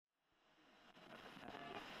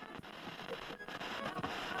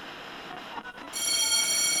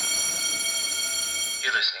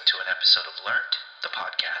episode of Learnt, the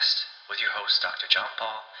podcast, with your hosts Dr. John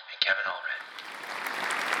Paul and Kevin Allred.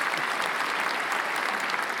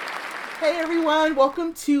 Hey everyone,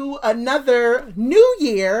 welcome to another new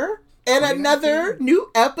year and another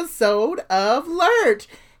new episode of Learnt.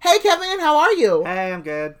 Hey Kevin, how are you? Hey, I'm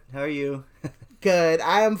good. How are you? Good,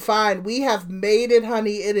 I am fine. We have made it,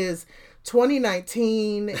 honey. It is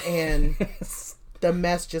 2019 and the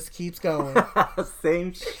mess just keeps going.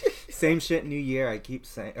 Same shit, New Year. I keep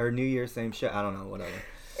saying, or New Year, same shit. I don't know, whatever.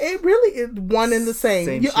 It really is one and the same.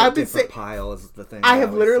 Same shit, I've been different pile is the thing. I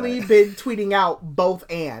have literally been tweeting out both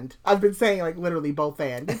and. I've been saying like literally both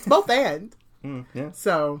and. It's both and. Yeah.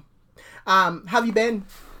 So, how have you been?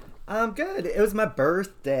 I'm good. It was my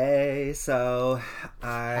birthday, so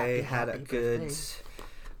I had a good. birthday.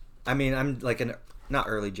 I mean, I'm like not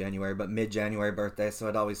early January, but mid-January birthday, so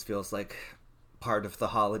it always feels like part of the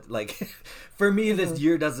holiday. Like for me, this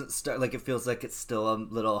year doesn't start. Like it feels like it's still a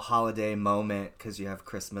little holiday moment because you have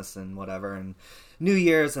Christmas and whatever, and New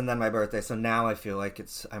Year's, and then my birthday. So now I feel like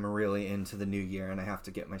I'm really into the new year, and I have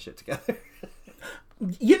to get my shit together.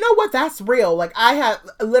 You know what? That's real. Like I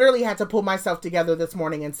literally had to pull myself together this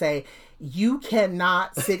morning and say, you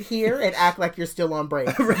cannot sit here and act like you're still on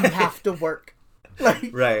break. Right. You have to work. Like,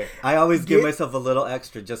 right. I always give myself a little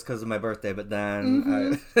extra just because of my birthday, but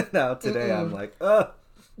then now today I'm like, ugh.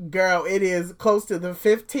 Girl, it is close to the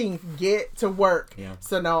 15th. Get to work. Yeah.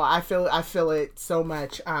 So no, I feel it so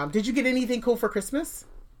much. Did you get anything cool for Christmas?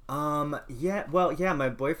 Yeah, my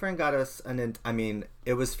boyfriend got us I mean,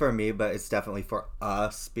 it was for me, but it's definitely for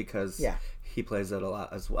us because he plays it a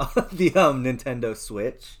lot as well. The Nintendo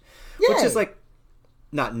Switch, which is like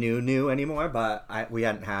not new anymore, but we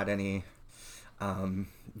hadn't had any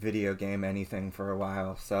video game anything for a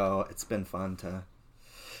while, so it's been fun to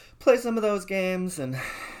play some of those games and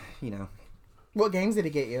What games did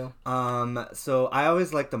he get you? So I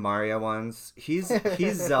always like the Mario ones. He's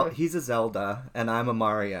a Zelda, and I'm a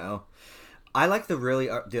Mario. I like the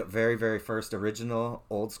very, very first original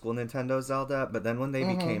old school Nintendo Zelda, but then when they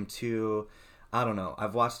became too, I don't know,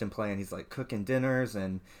 I've watched him play and he's like cooking dinners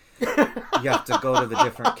and you have to go to the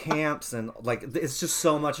different camps and like, it's just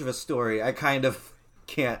so much of a story. I kind of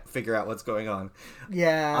can't figure out what's going on.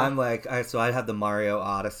 Yeah. I'm like, so I had the Mario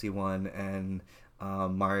Odyssey one and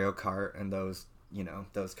Mario Kart and those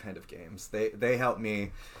kind of games. They help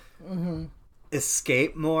me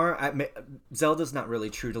escape more. Zelda's not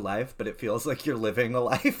really true to life, but it feels like you're living a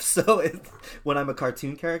life. So when I'm a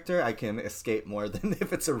cartoon character, I can escape more than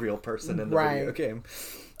if it's a real person in the video game.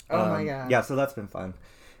 Oh my god. Yeah, so that's been fun.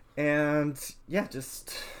 And yeah,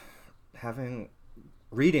 just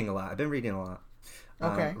reading a lot. I've been reading a lot.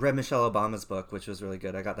 Okay. Read Michelle Obama's book, which was really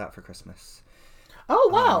good. I got that for Christmas. Oh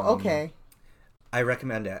wow. Okay. I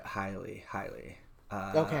recommend it highly.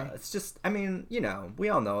 Okay. It's just, I mean, we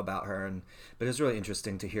all know about her, but it's really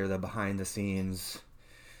interesting to hear the behind the scenes.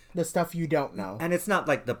 The stuff you don't know. And it's not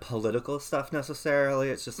like the political stuff necessarily.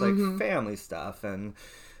 It's just like family stuff and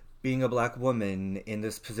being a black woman in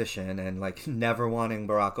this position and like never wanting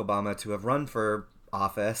Barack Obama to have run for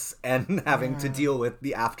office and having to deal with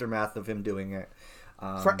the aftermath of him doing it.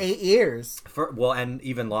 For 8 years. And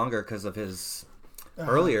even longer because of his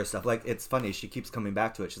earlier stuff. Like, it's funny, she keeps coming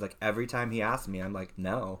back to it. She's like, every time he asks me, I'm like,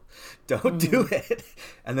 no, don't do it.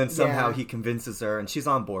 And then somehow he convinces her, and she's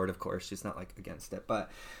on board, of course. She's not like against it,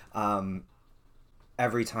 but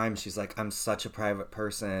every time she's like, I'm such a private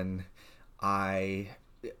person. I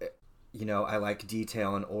like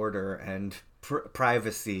detail and order and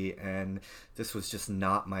privacy, and this was just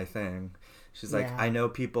not my thing. She's like, I know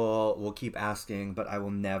people will keep asking, but I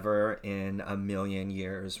will never in a million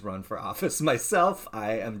years run for office myself.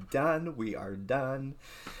 I am done. We are done.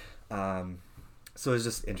 So it's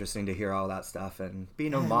just interesting to hear all that stuff and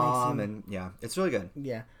being a mom. And it's really good.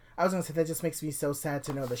 Yeah. I was going to say, that just makes me so sad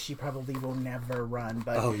to know that she probably will never run.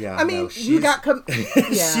 But I mean, you got...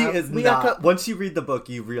 she is not... Once you read the book,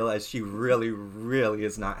 you realize she really, really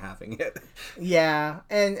is not having it. Yeah.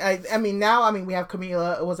 And I mean, now, we have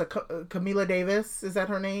Camila... Was it Camila Davis? Is that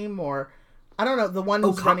her name? Or... I don't know. The one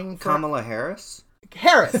who's running for... Kamala Harris?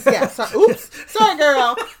 Harris, yeah. Oops. Sorry,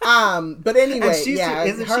 girl. But anyway,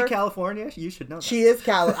 Isn't she California? You should know that. She is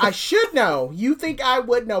I should know. You think I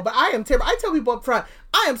would know, but I am terrible. I tell people up front,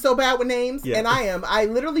 I am so bad with names, and I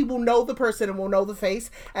literally will know the person and will know the face,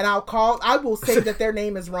 and I will say that their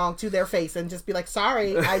name is wrong to their face and just be like,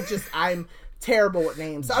 sorry, I'm terrible with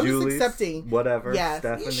names. So I'm Julie's, just accepting. Whatever. Yes.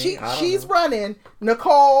 Stephanie. She's running.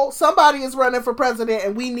 Nicole, somebody is running for president,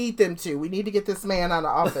 and we need them to. We need to get this man out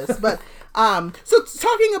of office. But so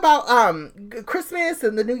talking about Christmas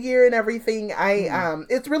and the New Year and everything,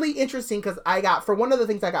 it's really interesting because one of the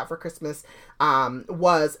things I got for Christmas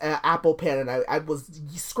was an Apple Pen, and I was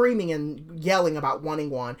screaming and yelling about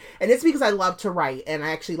wanting one. And it's because I love to write, and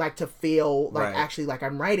I actually like to feel like actually like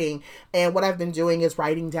I'm writing. And what I've been doing is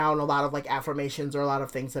writing down a lot of like affirmations or a lot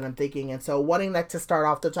of things that I'm thinking. And so wanting that to start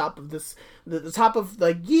off the top of the top of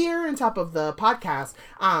the year and top of the podcast,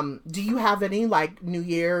 do you have any like New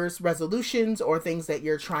Year's resolutions or things that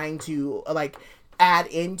you're trying to like add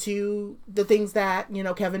into the things that, you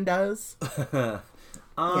know, Kevin does?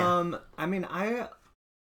 I mean, I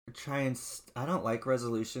don't like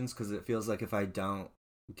resolutions because it feels like if I don't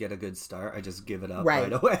get a good start, I just give it up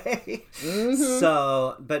right away.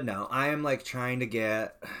 So, but no, I am like trying to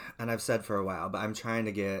get, and I've said for a while, but I'm trying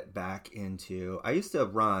to get back into, I used to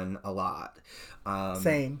run a lot.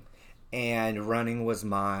 Same. And running was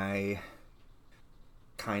my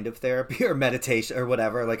kind of therapy or meditation or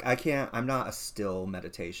whatever. Like I'm not a still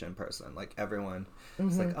meditation person. Like everyone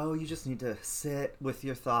is like, oh, you just need to sit with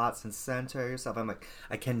your thoughts and center yourself. I'm like,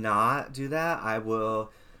 I cannot do that. I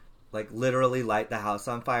will like literally light the house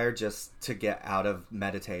on fire just to get out of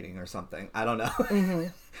meditating or something. I don't know.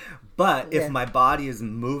 But if my body is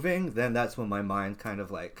moving, then that's when my mind kind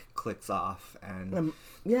of like clicks off. And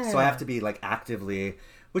so I have to be like actively,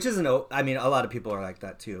 which isn't, I mean, a lot of people are like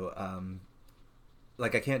that too.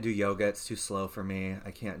 Like I can't do yoga. It's too slow for me.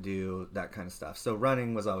 I can't do that kind of stuff. So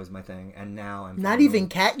running was always my thing. And now I'm not even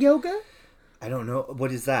cat yoga. I don't know.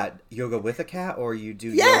 What is that? Yoga with a cat? Or you do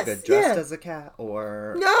yoga dressed as a cat?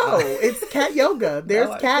 Or no, it's cat yoga.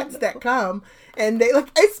 There's cats that come and they like,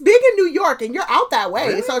 it's big in New York and you're out that way.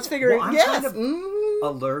 Really? So I was figuring, I'm kind of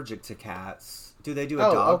allergic to cats. Do they do a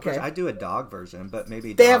dog version? I do a dog version, but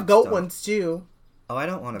maybe they have goat ones too. Oh, I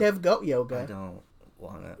don't want to. They have goat yoga. I don't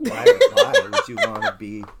want to. Why would you want to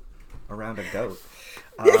be around a goat?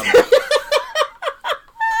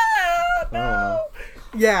 No.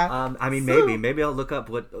 Yeah. I mean, maybe I'll look up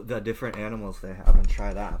what the different animals they have and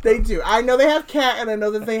try that. They do. I know they have cat and I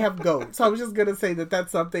know that they have goat. So I was just going to say that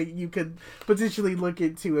that's something you could potentially look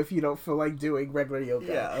into if you don't feel like doing regular yoga.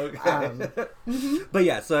 Yeah, okay. But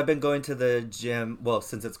yeah, so I've been going to the gym, well,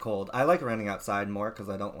 since it's cold. I like running outside more because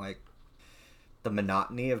I don't like the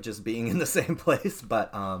monotony of just being in the same place.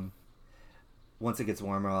 But once it gets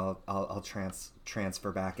warmer, I'll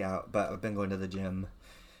transfer back out. But I've been going to the gym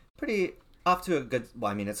off to a good,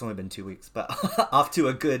 well, I mean, it's only been 2 weeks, but off to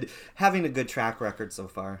having a good track record so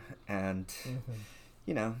far. And,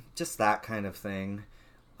 you know, just that kind of thing.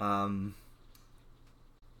 What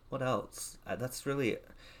else? That's really,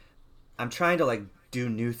 I'm trying to, like, do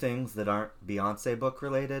new things that aren't Beyonce book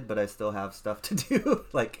related, but I still have stuff to do,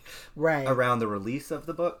 like, around the release of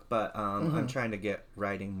the book. But I'm trying to get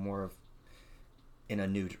writing more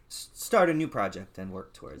start a new project and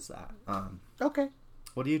work towards that. Okay.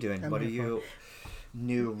 What are you doing? What are you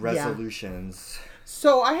new resolutions?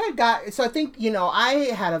 So I think, you know,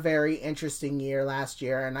 I had a very interesting year last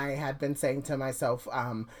year, and I had been saying to myself,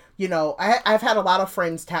 you know, I've had a lot of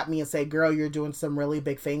friends tap me and say, girl, you're doing some really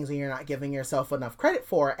big things and you're not giving yourself enough credit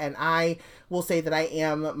for it. And I will say that I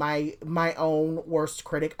am my own worst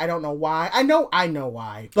critic. I don't know why. I know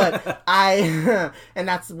why, but and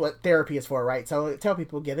that's what therapy is for, right? So I tell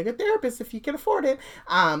people, get a good therapist if you can afford it.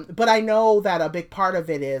 But I know that a big part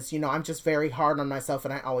of it is, you know, I'm just very hard on myself,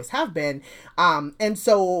 and I always have been. And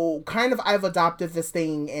so kind of I've adopted this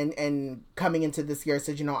thing and coming into this year, I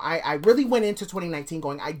said, you know, I really went into 2019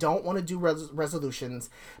 going, I don't want to do resolutions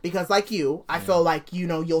because like you, I feel like, you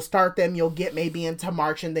know, you'll start them, you'll get maybe into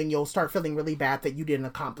March, and then you'll start feeling really bad that you didn't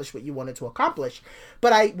accomplish what you wanted to accomplish.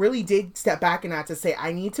 But I really did step back and had to say,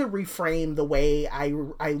 I need to reframe the way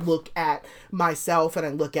I look at myself and I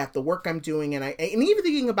look at the work I'm doing. And even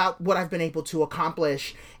thinking about what I've been able to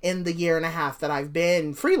accomplish in the year and a half that I've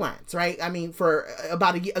been freelance, right? I mean, for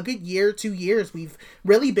about a good year, 2 years, we've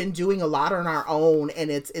really been doing a lot on our own.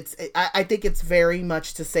 And I think it's very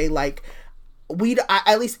much to say, like,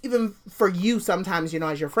 at least even for you sometimes, you know,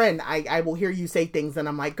 as your friend, I will hear you say things and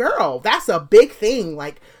I'm like, girl, that's a big thing.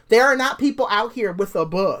 Like, there are not people out here with a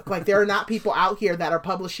book. Like, there are not people out here that are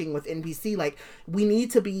publishing with NBC. Like, we need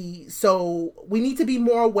to be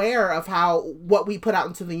more aware of how what we put out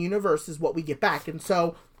into the universe is what we get back. And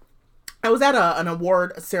so I was at an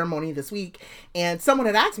award ceremony this week, and someone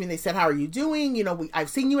had asked me, they said, how are you doing? You know, I've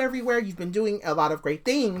seen you everywhere. You've been doing a lot of great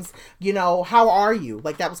things. You know, how are you?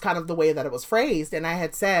 Like, that was kind of the way that it was phrased. And I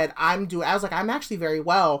had said, I was like, I'm actually very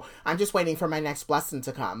well. I'm just waiting for my next blessing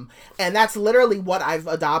to come. And that's literally what I've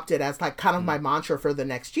adopted as like kind of my mantra for the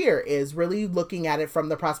next year, is really looking at it from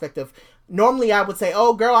the prospect of, normally I would say,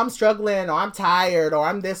 oh girl, I'm struggling, or I'm tired, or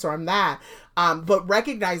I'm this, or I'm that. But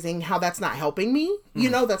recognizing how that's not helping me, you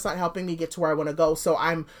know, that's not helping me get to where I want to go. So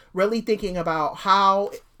I'm really thinking about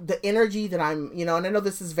how the energy that I'm, you know, and I know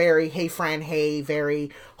this is very, hey Fran, hey,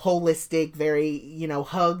 very holistic, very, you know,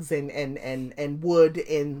 hugs and wood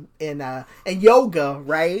and yoga,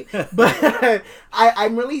 right? But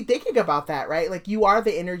I'm really thinking about that, right? Like, you are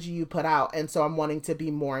the energy you put out. And so I'm wanting to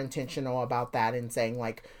be more intentional about that and saying,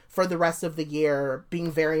 like, for the rest of the year,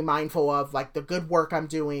 being very mindful of like the good work I'm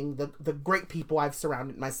doing, the great people I've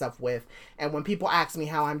surrounded myself with. And when people ask me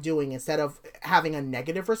how I'm doing, instead of having a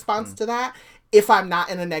negative response to that, if I'm not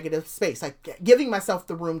in a negative space, like giving myself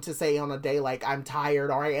the room to say on a day like I'm tired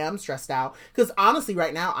or I am stressed out, because honestly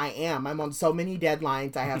right now I'm on so many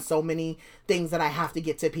deadlines. I have so many things that I have to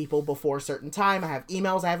get to people before a certain time. I have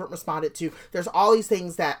emails I haven't responded to. There's all these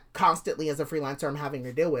things that constantly as a freelancer I'm having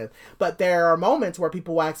to deal with. But there are moments where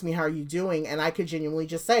people will ask me, how are you doing? And I could genuinely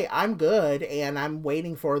just say, I'm good, and I'm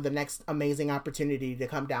waiting for the next amazing opportunity to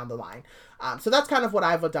come down the line. So that's kind of what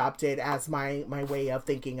I've adopted as my way of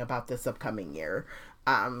thinking about this upcoming year.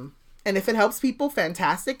 And if it helps people,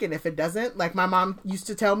 fantastic. And if it doesn't, like my mom used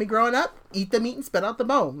to tell me growing up, eat the meat and spit out the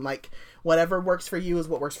bone. Like, whatever works for you is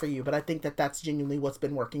what works for you. But I think that that's genuinely what's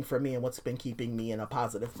been working for me and what's been keeping me in a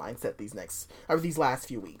positive mindset these last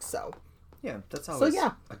few weeks. So yeah, that's always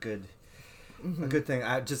a good thing.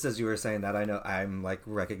 Just as you were saying that, I know I'm like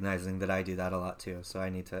recognizing that I do that a lot too. So I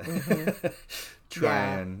need to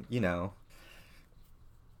try and, you know,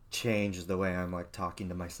 change the way I'm like talking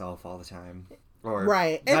to myself all the time. Or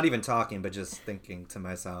not even talking, but just thinking to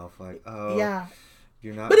myself, like, oh, yeah,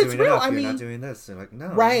 you're not doing enough. You're not doing this. And like, no.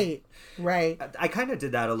 Right. I kind of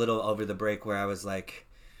did that a little over the break where I was like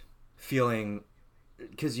feeling,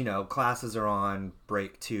 because, you know, classes are on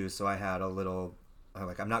break too. So I had a little,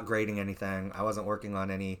 like, I'm not grading anything. I wasn't working on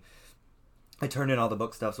any. I turned in all the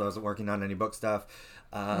book stuff, so I wasn't working on any book stuff.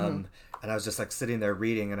 And I was just like sitting there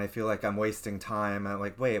reading, and I feel like I'm wasting time. I'm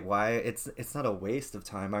like, wait, why? It's not a waste of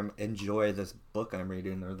time. I enjoy this book I'm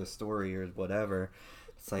reading or the story or whatever.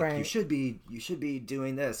 It's like, you should be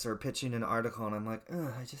doing this or pitching an article. And I'm like,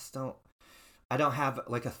 I don't have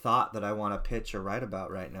like a thought that I want to pitch or write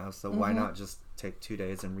about right now. So why not just take 2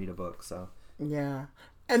 days and read a book? So yeah.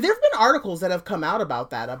 And there have been articles that have come out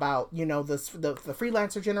about that, about, you know, the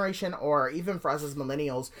freelancer generation, or even for us as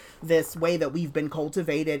millennials, this way that we've been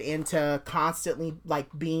cultivated into constantly like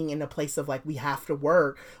being in a place of like, we have to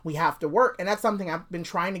work. And that's something I've been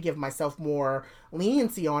trying to give myself more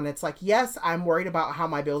leniency on. It's like, yes, I'm worried about how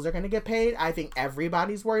my bills are going to get paid. I think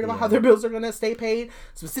everybody's worried about how their bills are going to stay paid,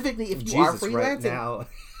 specifically if you are freelancing. Right now.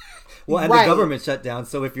 Well, and the government shut down,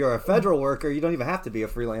 so if you're a federal worker, you don't even have to be a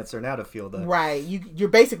freelancer now to feel that. Right. You're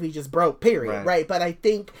basically just broke, period. Right. But I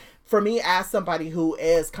think for me, as somebody who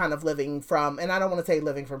is kind of living from, and I don't want to say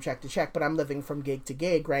living from check to check, but I'm living from gig to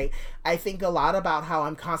gig, right? I think a lot about how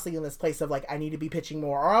I'm constantly in this place of like, I need to be pitching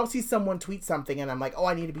more, or I'll see someone tweet something and I'm like, oh,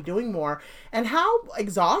 I need to be doing more. And how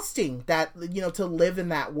exhausting that, you know, to live in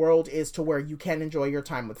that world is, to where you can enjoy your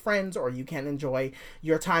time with friends, or you can enjoy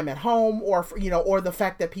your time at home, or, you know, or the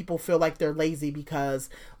fact that people feel like they're lazy because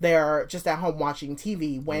they're just at home watching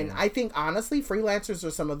TV, when I think honestly, freelancers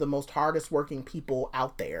are some of the most hardest working people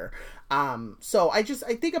out there. So I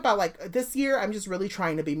think about like this year, I'm just really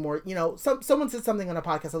trying to be more, you know, someone said something on a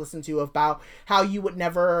podcast I listened to about how you would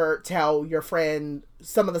never tell your friend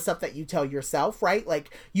some of the stuff that you tell yourself, right?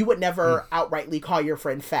 Like, you would never outrightly call your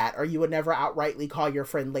friend fat, or you would never outrightly call your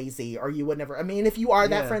friend lazy, or you would never, I mean, if you are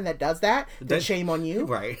that friend that does that, then shame on you.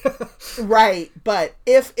 Right. Right. But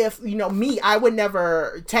if, you know, me, I would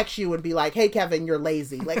never text you and be like, hey, Kevin, you're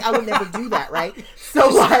lazy. Like, I would never do that. Right. So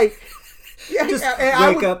like, just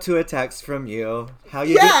wake up to a text from you. How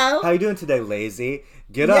you doing today, lazy?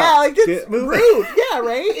 Get up. Yeah, like, it's rude. Yeah,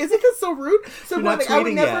 right? Isn't this so rude? So you're not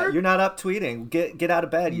tweeting yet. You're not up tweeting. Get out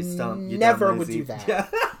of bed, you stump. You never would do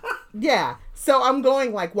that. Yeah. So I'm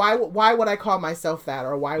going like, why would I call myself that?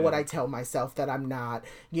 Or why would I tell myself that I'm not,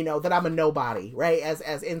 that I'm a nobody, right?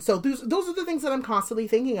 And so those are the things that I'm constantly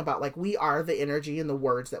thinking about. Like, we are the energy and the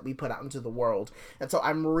words that we put out into the world. And so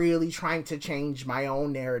I'm really trying to change my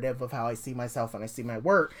own narrative of how I see myself and I see my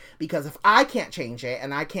work. Because if I can't change it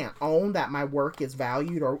and I can't own that my work is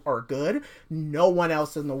valued or good, no one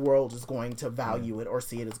else in the world is going to value it or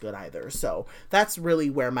see it as good either. So that's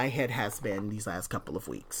really where my head has been these last couple of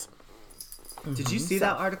weeks. Did you see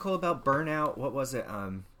that article about burnout? What was it?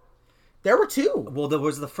 There were two. Well, there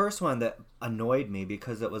was the first one that annoyed me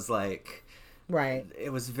because it was like... Right.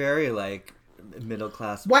 It was very like middle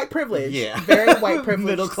class... White privilege. Yeah. Very white privilege.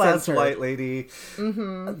 Middle class centered. white lady.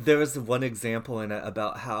 Mm-hmm. There was one example in it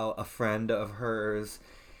about how a friend of hers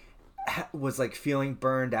was like feeling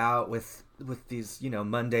burned out with these,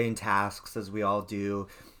 mundane tasks, as we all do,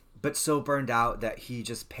 but so burned out that he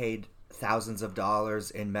just paid thousands of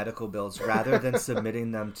dollars in medical bills rather than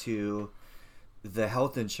submitting them to the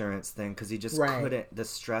health insurance thing because he just couldn't, the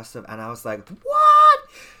stress of, and I was like, what?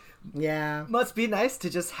 Yeah. Must be nice to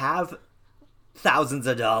just have thousands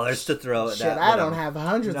of dollars to throw at that. I don't have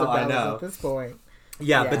hundreds of dollars at this point.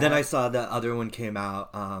 Yeah, but then I saw the other one came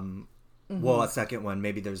out, well, a second one,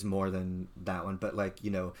 maybe there's more than that one, but like,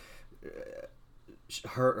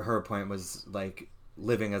 her point was like,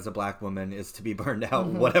 living as a black woman is to be burned out,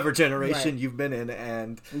 whatever generation you've been in,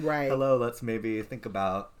 and hello, let's maybe think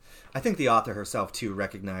about... I think the author herself too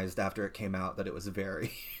recognized after it came out that it was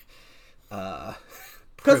very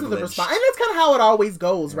because of the response, and that's kind of how it always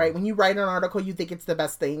goes, right? When you write an article, you think it's the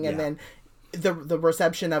best thing, and then the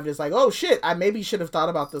reception of it is like, oh shit, I maybe should have thought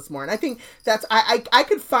about this more. And I think that's I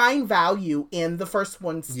could find value in the first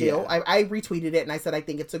one still. I retweeted it and I said I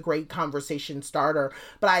think it's a great conversation starter,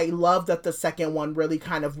 but I love that the second one really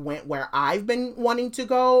kind of went where I've been wanting to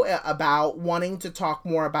go, about wanting to talk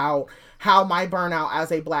more about how my burnout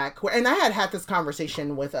as a black, and I had this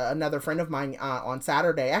conversation with another friend of mine on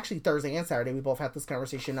Saturday, actually Thursday and Saturday, we both had this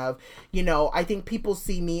conversation of, I think people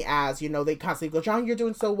see me as, they constantly go, John, you're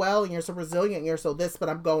doing so well and you're so resilient and you're so this, but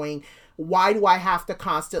I'm going, why do I have to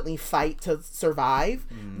constantly fight to survive?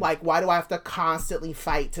 Like, why do I have to constantly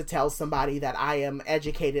fight to tell somebody that I am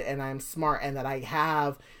educated and I'm smart and that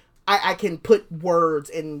I can put words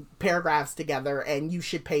in paragraphs together and you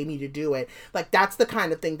should pay me to do it. Like, that's the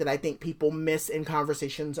kind of thing that I think people miss in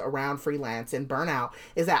conversations around freelance and burnout,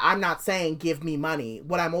 is that I'm not saying give me money.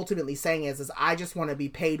 What I'm ultimately saying is I just want to be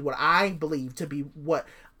paid what I believe to be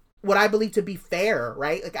what I believe to be fair,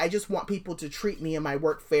 right? Like, I just want people to treat me and my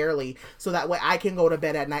work fairly so that way I can go to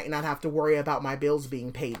bed at night and not have to worry about my bills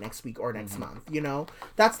being paid next week or next month,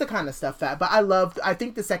 That's the kind of stuff but I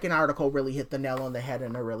think the second article really hit the nail on the head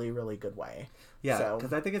in a really, really good way. Yeah,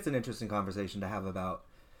 because I think it's an interesting conversation to have about,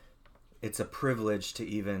 it's a privilege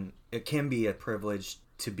it can be a privilege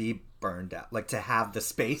to be burned out, like to have the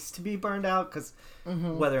space to be burned out, because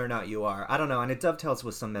whether or not you are, I don't know, and it dovetails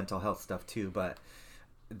with some mental health stuff too, but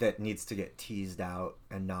that needs to get teased out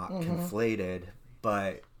and not conflated.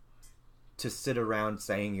 But to sit around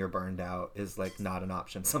saying you're burned out is like not an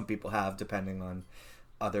option some people have, depending on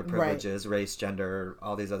other privileges, race, gender,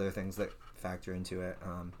 all these other things that factor into it.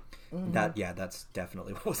 That's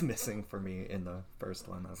definitely what was missing for me in the first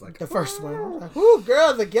one. I was like, the first one, ooh,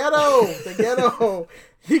 girl, the ghetto.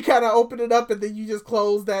 You kind of open it up and then you just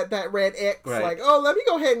close that red X, like, oh, let me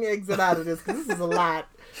go ahead and exit out of this because this is a lot.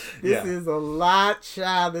 This is a lot,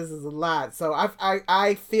 child. This is a lot. So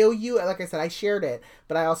I feel you. Like I said, I shared it,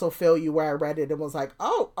 but I also feel you where I read it and was like,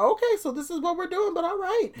 oh, okay, so this is what we're doing, but all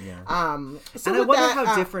right. Yeah. So and I wonder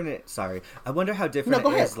how different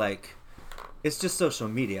it is. Like, it's just social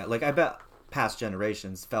media. Like, I bet past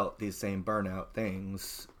generations felt these same burnout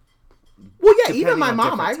things. Well, yeah, even my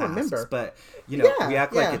mom, I remember. But, we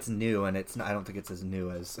act like it's new, and it's not, I don't think it's as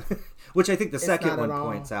new as... which I think the second one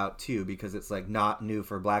points out, too, because it's, like, not new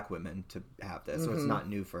for black women to have this. So it's not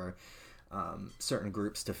new for certain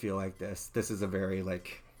groups to feel like this. This is a very,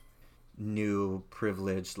 like, new,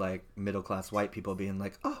 privileged, like, middle-class white people being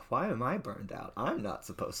like, oh, why am I burned out? I'm not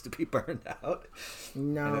supposed to be burned out.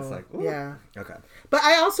 No. And it's like, ooh. Yeah. Okay. But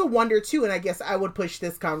I also wonder, too, and I guess I would push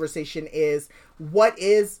this conversation is,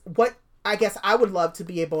 I guess I would love to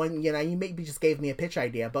be able, and you maybe just gave me a pitch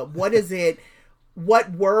idea, but what is it,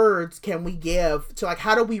 what words can we give to, like,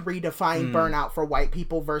 how do we redefine burnout for white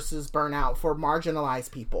people versus burnout for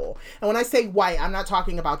marginalized people? And when I say white, I'm not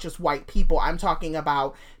talking about just white people. I'm talking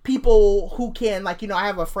about people who can, like, I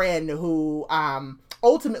have a friend who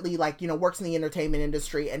ultimately, like, you know, works in the entertainment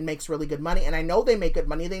industry and makes really good money. And I know they make good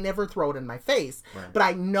money. They never throw it in my face. Right. But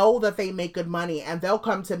I know that they make good money, and they'll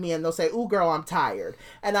come to me and they'll say, "Ooh, girl, I'm tired."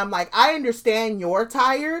 And I'm like, I understand you're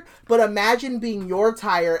tired, but imagine being you're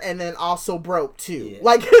tired and then also broke too. Yeah.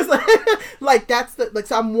 Like, like that's the, like,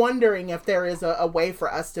 so I'm wondering if there is a way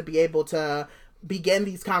for us to be able to begin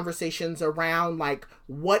these conversations around, like,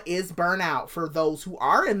 what is burnout for those who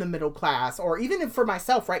are in the middle class, or even for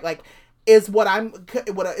myself, right? Like, is what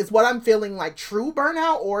I'm feeling like true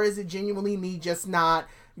burnout, or is it genuinely me just not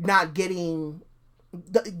getting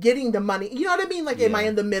the money? You know what I mean? Like, am I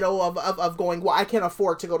in the middle of going, well, I can't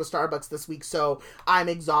afford to go to Starbucks this week, so I'm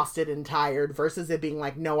exhausted and tired, versus it being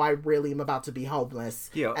like, no, I really am about to be homeless,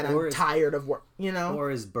 and I'm tired of work, you know? Or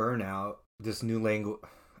is burnout this new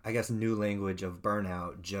language of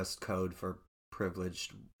burnout just code for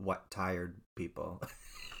privileged, tired people?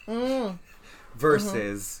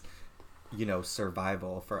 Versus, you know,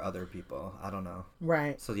 survival for other people. I don't know.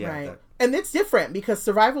 Right. So yeah. Right. And it's different because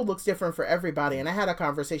survival looks different for everybody. And I had a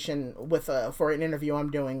conversation with for an interview I'm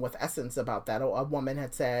doing with Essence about that. A woman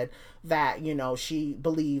had said that, you know, she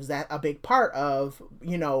believes that a big part of,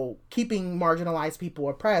 you know, keeping marginalized people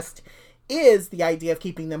oppressed is the idea of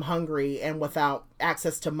keeping them hungry and without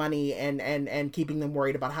access to money, and keeping them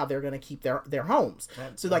worried about how they're going to keep their homes.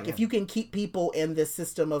 So like, if you can keep people in this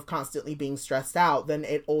system of constantly being stressed out, then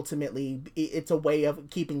it's a way of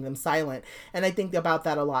keeping them silent. And I think about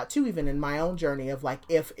that a lot too, even in my own journey of, like,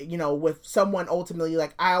 if, you know, with someone ultimately,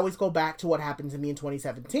 like, I always go back to what happened to me in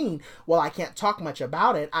 2017. While I can't talk much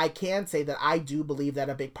about it, I can say that I do believe that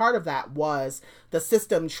a big part of that was the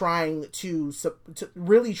system trying to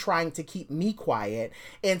keep me quiet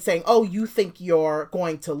and saying, oh, you think you're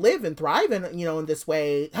going to live and thrive in, you know, in this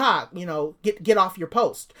way, you know, get off your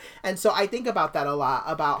post. And so I think about that a lot,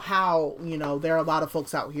 about how, you know, there are a lot of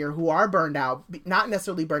folks out here who are burned out, not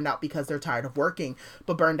necessarily burned out because they're tired of working,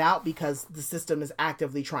 but burned out because the system is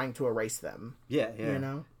actively trying to erase them. Yeah. You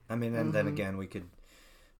know? I mean, and then again, we could,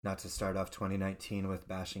 not to start off 2019 with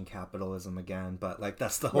bashing capitalism again, but, like,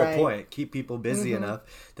 that's the whole point. Keep people busy enough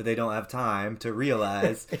that they don't have time to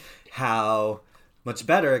realize how much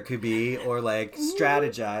better it could be, or, like,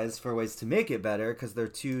 strategize for ways to make it better because they're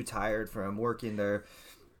too tired from working their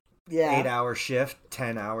 8-hour shift,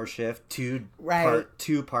 10-hour shift, two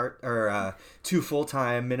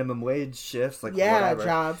full-time minimum wage shifts, like, whatever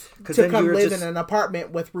jobs to come live in an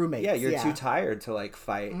apartment with roommates. Yeah, you're too tired to, like,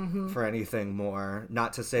 fight for anything more.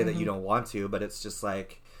 Not to say that you don't want to, but it's just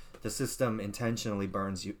like the system intentionally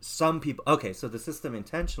burns some people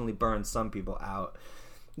intentionally burns some people out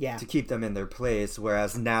to keep them in their place,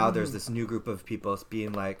 whereas now there's this new group of people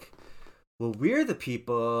being like, well, we're the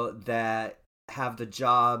people that have the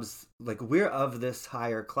jobs, like, we're of this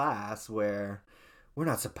higher class where we're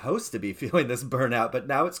not supposed to be feeling this burnout, but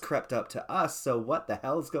now it's crept up to us, so what the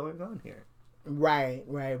hell is going on here? Right.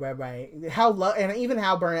 And even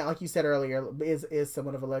how burnout, like you said earlier, is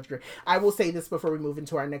somewhat of a luxury. I will say this before we move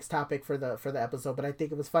into our next topic for the episode, but I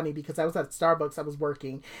think it was funny because I was at Starbucks, I was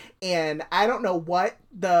working, and I don't know what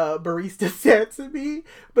the barista said to me,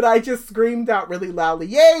 but I just screamed out really loudly,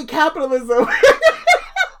 "Yay, capitalism!"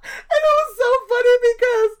 And it was so funny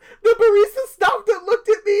because the barista stopped and looked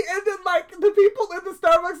at me, and then, like, the people in the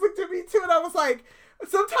Starbucks looked at me too, and I was like,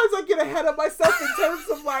 sometimes I get ahead of myself in terms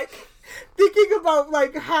of, like, thinking about,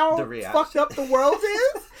 like, how fucked up the world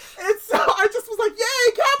is. And so I just was like,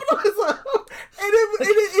 yay, capitalism! And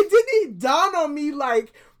it didn't even dawn on me,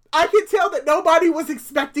 like, I could tell that nobody was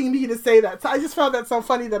expecting me to say that. So I just found that so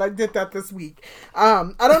funny that I did that this week.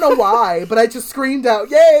 I don't know why, but I just screamed out,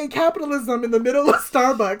 yay, capitalism, in the middle of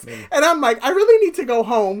Starbucks. And I'm like, I really need to go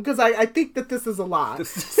home because I think that this is a lot.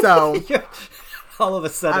 So all of a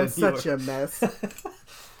sudden, I'm such a mess.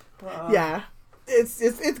 Yeah.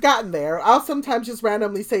 It's gotten there. I'll sometimes just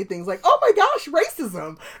randomly say things like, oh my gosh,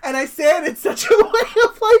 racism. And I say it in such a way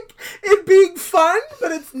of, like, it being fun,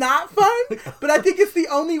 but it's not fun. But I think it's the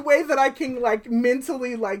only way that I can, like,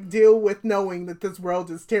 mentally, like, deal with knowing that this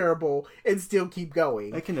world is terrible and still keep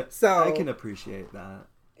going. I can appreciate that.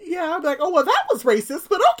 Yeah, I'm like, oh, well, that was racist,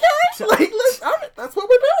 but okay. Like, all right, that's what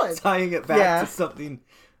we're doing. Tying it back to something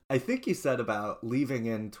I think you said about leaving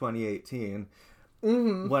in 2018.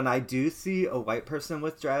 When I do see a white person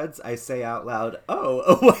with dreads, I say out loud, oh,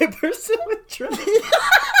 a white person with dreads.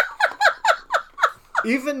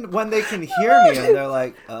 Even when they can hear me and they're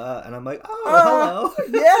like, and I'm like, oh, hello.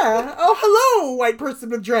 Yeah. Oh, hello, white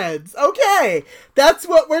person with dreads. Okay. That's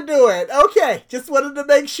what we're doing. Okay. Just wanted to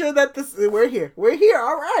make sure that we're here. We're here.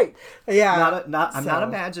 All right. Yeah. I'm not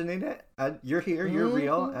imagining it. You're here. You're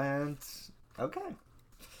real. And okay.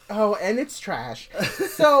 Oh, and it's trash.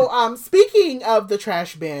 So, speaking of the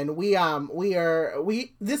trash bin, we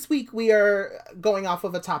this week we are going off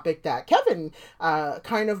of a topic that Kevin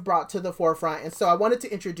kind of brought to the forefront, and so I wanted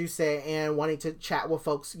to introduce it and wanting to chat with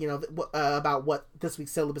folks, about what this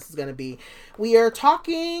week's syllabus is going to be. We are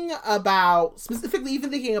talking about specifically,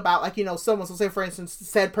 even thinking about someone. So, say for instance,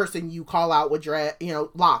 said person you call out with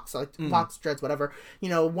locks, locks, dreads, whatever.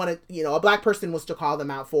 A black person was to call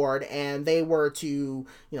them out for it, and they were to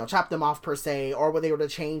chop them off per se, or were they were to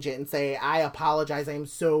change it and say, I apologize, I'm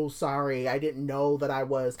so sorry, I didn't know that I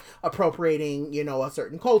was appropriating, a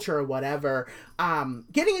certain culture or whatever.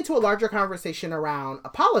 Getting into a larger conversation around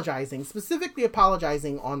apologizing, specifically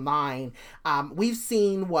apologizing online. We've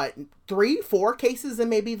seen 3-4 cases in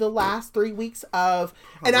maybe the last 3 weeks of,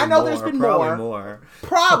 probably and I know there's been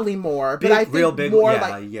probably more, but I think real big, more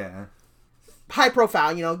high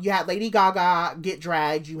profile. You had Lady Gaga get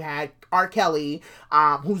dragged. You had R. Kelly,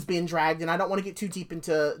 who's been dragged, and I don't want to get too deep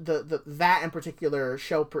into that in particular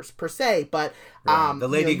show per se, but the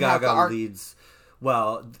Lady Gaga leads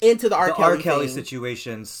into the R. Kelly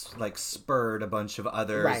situations spurred a bunch of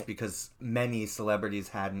others because many celebrities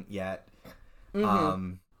hadn't yet.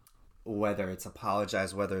 Whether it's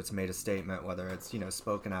apologized, whether it's made a statement, whether it's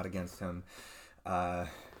spoken out against him. But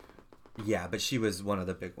she was one of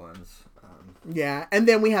the big ones. And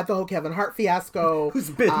then we had the whole Kevin Hart fiasco. Who's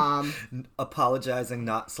been apologizing,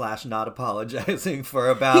 not apologizing for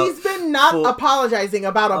about... He's been apologizing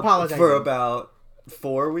about apologizing. For about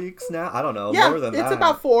 4 weeks now? I don't know. More than that. It's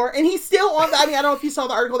about 4. And he's still on I don't know if you saw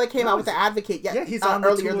the article that came out with The Advocate he's on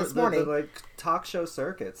earlier this morning. The talk show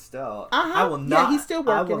circuit still. I will not... he's still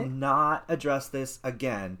working I will not address this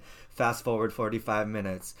again. Fast forward 45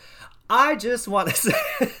 minutes. I just want to say,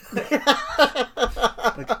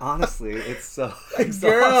 honestly, it's so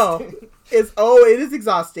exhausting. Girl, it is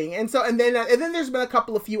exhausting. And then there's been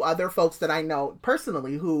a few other folks that I know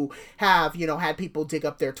personally who have, had people dig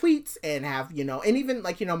up their tweets and have, and even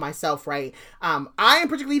myself, right? I in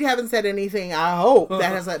particular haven't said anything. I hope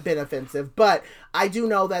that hasn't been offensive, but I do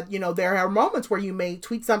know that, there are moments where you may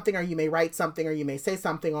tweet something or you may write something or you may say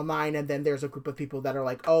something online, and then there's a group of people that are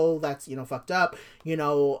like, oh, that's, fucked up,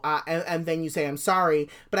 and then you say, I'm sorry.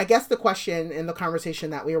 But I guess the question in the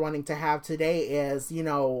conversation that we are wanting to have today is,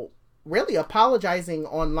 really apologizing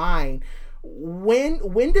online.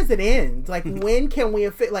 When does it end? When can we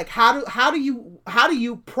how do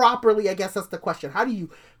you properly, I guess that's the question. How do you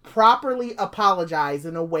properly apologize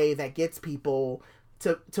in a way that gets people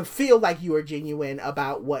to feel like you are genuine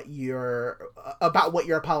about what you're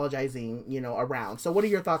apologizing, around? So what are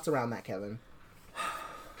your thoughts around that, Kevin?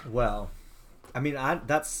 Well, I mean,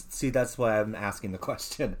 that's why I'm asking the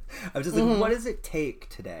question. I'm just like, what does it take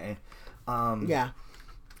today? And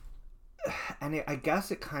I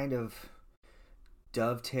guess it kind of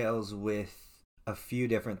dovetails with a few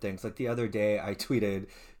different things. Like the other day I tweeted,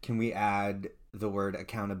 can we add the word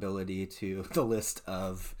accountability to the list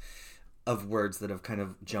of words that have kind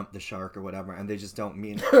of jumped the shark or whatever, and they just don't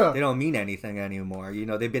mean anything anymore.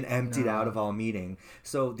 They've been emptied out of all meaning.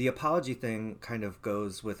 So the apology thing kind of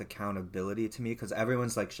goes with accountability to me, because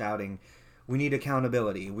everyone's shouting, we need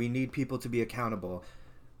accountability. We need people to be accountable.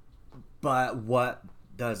 But what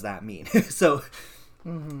does that mean? So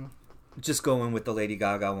just going with the Lady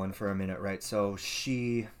Gaga one for a minute, right? So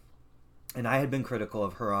she, and I had been critical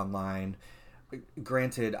of her online.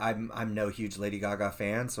 Granted, I'm no huge Lady Gaga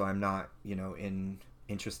fan, so I'm not,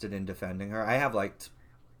 interested in defending her. I have liked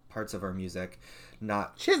parts of her music.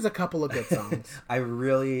 She has a couple of good songs.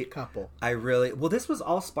 Well, this was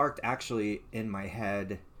all sparked actually in my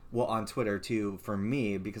head, on Twitter too, for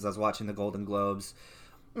me, because I was watching the Golden Globes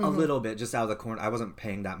a little bit, just out of the corner. I wasn't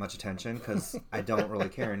paying that much attention because I don't really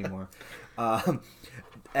care anymore.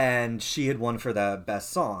 And she had won for the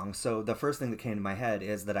best song. So the first thing that came to my head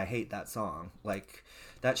is that I hate that song.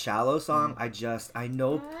 That Shallow song, I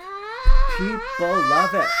know people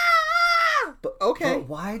love it. But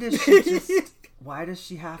why does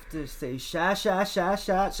she have to say sha sha sha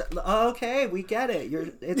sha sha? Okay, we get it. We're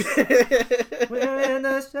in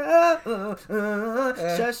the sha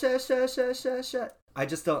sha sha sha sha sha. I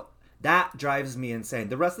just don't. That drives me insane.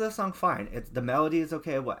 The rest of the song, fine. The melody is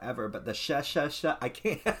okay, whatever. But the sha sha sha, I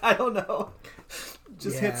can't. I don't know.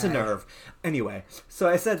 Just hits a nerve. Anyway, so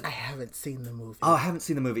I said I haven't seen the movie. Oh, I haven't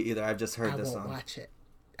seen the movie either. I've just heard this song. I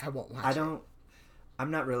won't watch it. I'm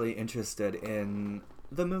not really interested in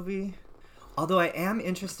the movie. Although I am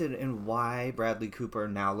interested in why Bradley Cooper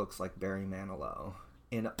now looks like Barry Manilow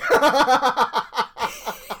in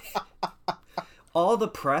all the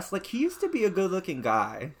press. He used to be a good-looking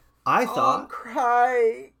guy. I thought. I'm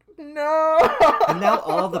crying. No. And now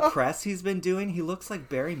all the press he's been doing, he looks like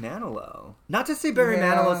Barry Manilow. Not to say Barry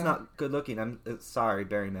Manilow's not good looking. I'm sorry,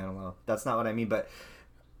 Barry Manilow. That's not what I mean, but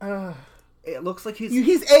it looks like he's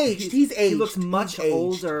aged. He's aged. He looks much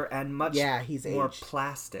older and much more aged.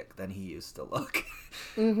 plastic than he used to look.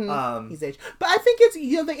 He's aged. But I think it's,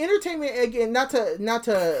 the entertainment, again, not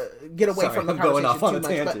to get away from the conversation going off on too a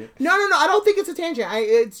much, tangent. but no, I don't think it's a tangent.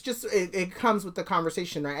 It's just it comes with the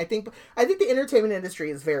conversation, right? I think the entertainment industry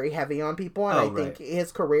is very heavy on people, and I think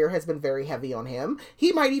his career has been very heavy on him.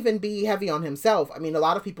 He might even be heavy on himself. I mean, a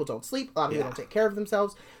lot of people don't sleep, a lot of people don't take care of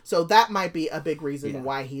themselves, so that might be a big reason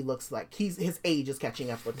why he looks like his age is catching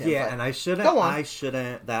up with him. Yeah, but and I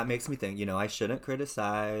shouldn't. That makes me think. I shouldn't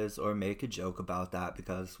criticize or make a joke about that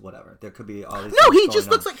because whatever. There could be all these. No, he just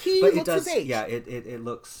looks like he looks his age. Yeah, it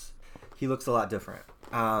looks. He looks a lot different.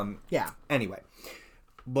 Yeah. Anyway,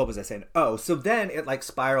 what was I saying? Oh, so then it like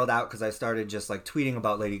spiraled out because I started just like tweeting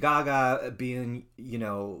about Lady Gaga being,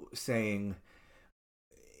 saying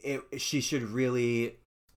she should really.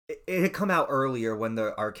 It had come out earlier when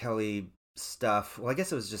the R. Kelly stuff. Well, I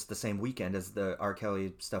guess it was just the same weekend as the R.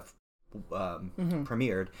 Kelly stuff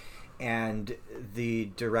premiered. And the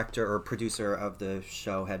director or producer of the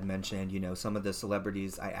show had mentioned, some of the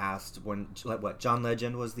celebrities I asked when, John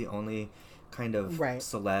Legend was the only kind of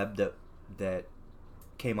celeb that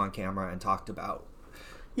came on camera and talked about.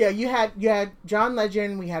 Yeah, you had John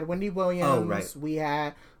Legend, we had Wendy Williams, we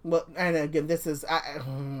had, and again, this is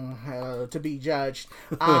to be judged.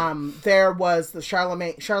 There was the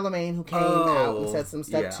Charlemagne who came out and said some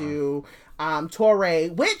stuff too. Torre,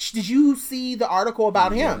 which, did you see the article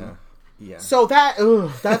about him? Yeah. So that's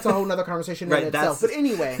a whole nother conversation in itself. But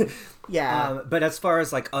anyway, but as far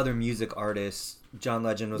as like other music artists, John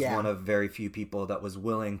Legend was one of very few people that was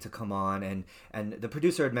willing to come on, and the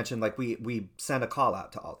producer had mentioned like we sent a call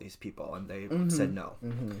out to all these people and they said no.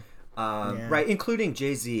 Right, including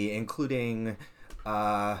Jay-Z, including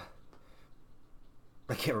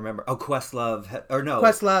I can't remember. Oh, Questlove, or no?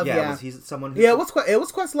 Questlove, Was he someone? It was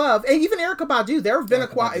Questlove, and even Erykah Badu. There have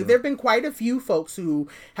been quite a few folks who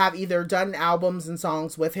have either done albums and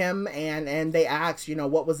songs with him, and they asked,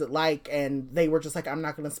 what was it like, and they were just like, I'm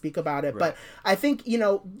not going to speak about it. Right. But I think,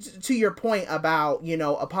 to your point about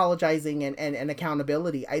apologizing and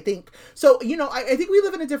accountability, I think so. I think we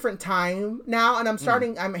live in a different time now, and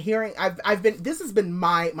I'm hearing. I've been. This has been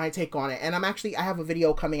my take on it, and I have a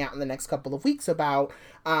video coming out in the next couple of weeks about.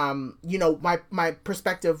 My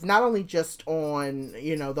perspective, not only just on,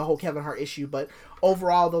 the whole Kevin Hart issue, but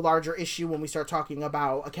overall the larger issue when we start talking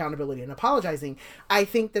about accountability and apologizing. I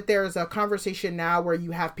think that there's a conversation now where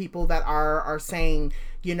you have people that are saying,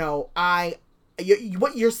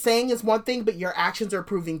 what you're saying is one thing, but your actions are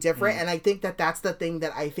proving different. And I think that that's the thing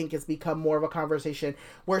that I think has become more of a conversation.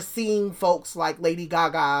 We're seeing folks like Lady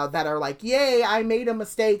Gaga that are like, yay, I made a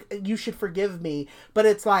mistake. You should forgive me. But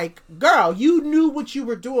it's like, girl, you knew what you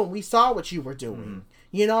were doing. We saw what you were doing.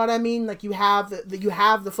 You know what I mean? Like you have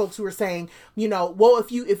the folks who are saying, well,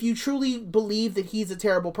 if you truly believe that he's a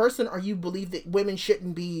terrible person, or you believe that women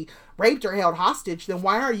shouldn't be raped or held hostage, then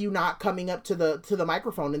why are you not coming up to the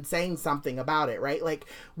microphone and saying something about it, right? Like,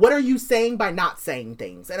 what are you saying by not saying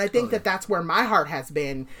things? And I think that that's where my heart has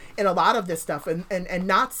been in a lot of this stuff, and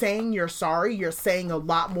not saying you're sorry, you're saying a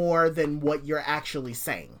lot more than what you're actually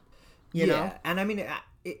saying. You know? And I mean,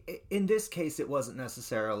 in this case, it wasn't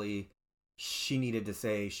necessarily she needed to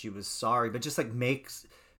say she was sorry, but just like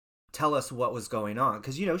tell us what was going on,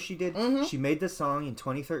 because she did. She made this song in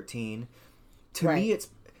 2013. To me, it's,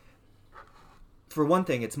 for one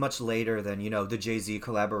thing, it's much later than the Jay-Z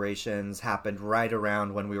collaborations happened right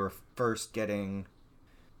around when we were first getting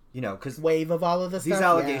because wave of all of this these stuff,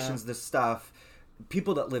 allegations, this stuff.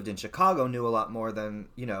 People that lived in Chicago knew a lot more than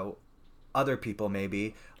other people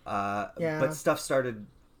maybe. But stuff started.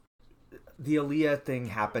 The Aaliyah thing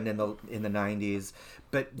happened in the 90s,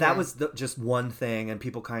 but that was just one thing, and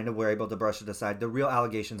people kind of were able to brush it aside. The real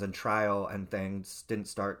allegations and trial and things didn't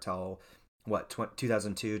start till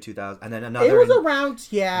 2002, 2000, and then another. It was around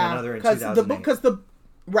another in 2008.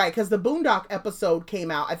 Because the Boondock episode came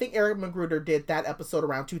out. I think Eric Magruder did that episode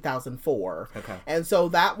around 2004. Okay, and so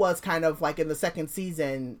that was kind of like in the second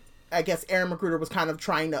season. I guess Aaron Magruder was kind of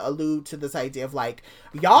trying to allude to this idea of like,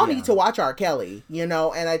 y'all need to watch R. Kelly, and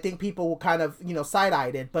I think people were kind of,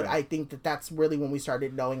 side-eyed it, but I think that that's really when we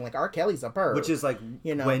started knowing like R. Kelly's a perv. Which is like,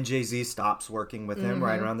 when Jay-Z stops working with him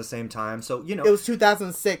right around the same time. So, it was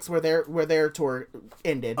 2006 where their tour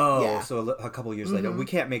ended. Oh, yeah. So a couple years later. We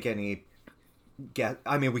can't make any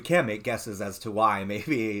we can make guesses as to why.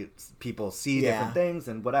 Maybe people see different things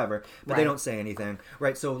and whatever, but they don't say anything.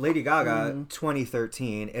 Right, so Lady Gaga,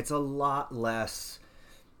 2013, it's a lot less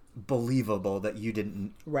believable that you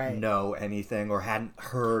didn't know anything or hadn't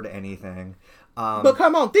heard anything. But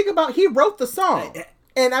come on, think about, he wrote the song.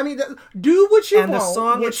 And I mean, do what you want, the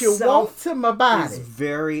song what you want to my body.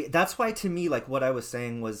 Is that's why to me, like what I was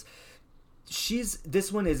saying was,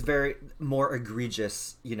 this one is very more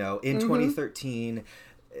egregious, you know, in 2013,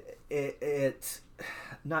 it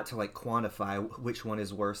not to like quantify which one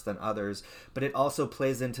is worse than others, but it also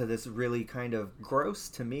plays into this really kind of gross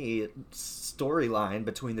to me storyline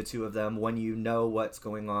between the two of them when you know what's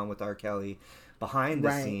going on with R. Kelly behind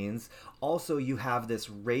the scenes. Also, you have this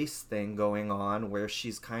race thing going on where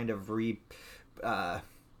she's kind of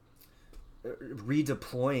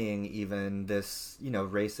redeploying even this, you know,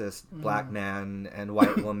 racist black man and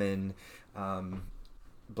white woman,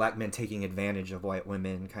 black men taking advantage of white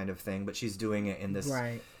women kind of thing, but she's doing it in this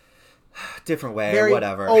different way or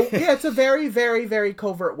whatever. Yeah, it's a very, very, very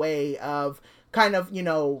covert way of kind of, you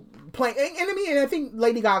know, playing. And I mean, and I think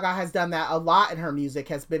Lady Gaga has done that a lot in her music,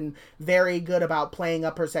 has been very good about playing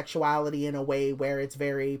up her sexuality in a way where it's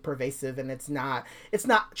very pervasive and it's not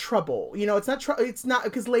trouble. You know, it's not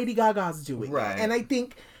because Lady Gaga's doing it. And I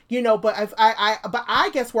think, you know, but I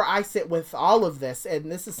guess where I sit with all of this, and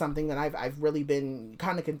this is something that I've really been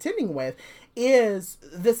kind of contending with, is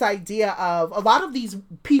this idea of a lot of these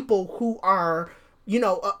people who are, you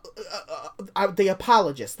know, the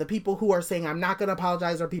apologists, the people who are saying, I'm not going to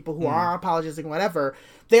apologize, or people who are apologizing, whatever,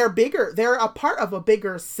 they're a part of a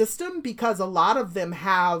bigger system because a lot of them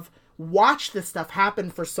have watched this stuff happen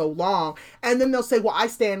for so long, and then they'll say, well, I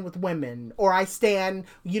stand with women, or I stand,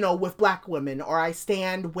 you know, with black women, or I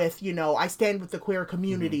stand with, you know, I stand with the queer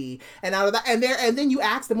community, and out of that, and then you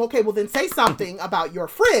ask them, okay, well then say something about your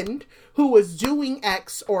friend who is doing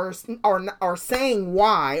X or saying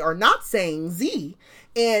Y or not saying Z,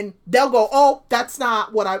 and they'll go, oh, that's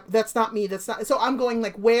not me, that's not. So I'm going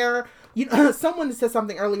like, where, you know, someone said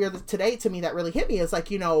something earlier today to me that really hit me. Is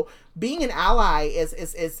like, you know, being an ally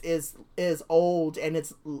is old, and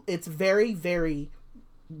it's very, very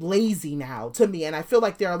lazy now to me. And I feel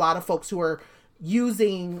like there are a lot of folks who are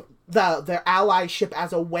using their allyship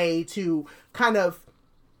as a way to kind of,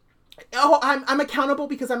 oh, I'm accountable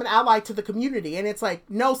because I'm an ally to the community. And it's like,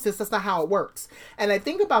 no, sis, that's not how it works. And I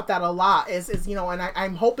think about that a lot is you know, and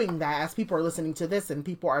I'm hoping that as people are listening to this and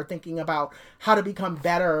people are thinking about how to become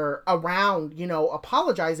better around, you know,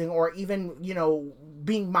 apologizing or even, you know,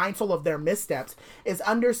 being mindful of their missteps, is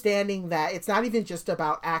understanding that it's not even just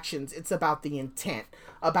about actions. It's about the intent,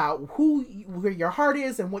 about where your heart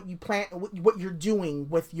is and what you plan, what you're doing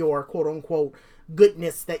with your quote unquote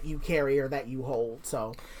goodness that you carry or that you hold.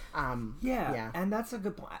 So, yeah. And that's a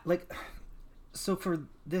good point. Like, so for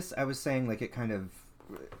this, I was saying like it kind of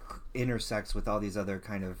intersects with all these other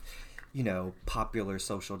kind of, you know, popular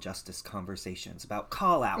social justice conversations about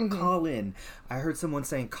call out, call in. I heard someone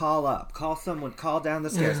saying call up, call someone, call down the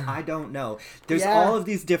stairs. I don't know. There's all of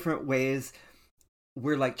these different ways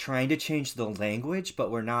we're like trying to change the language,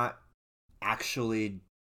 but we're not actually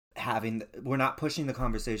we're not pushing the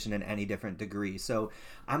conversation in any different degree. So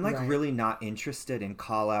I'm like really not interested in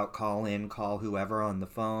call out, call in, call whoever on the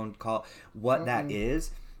phone, call what that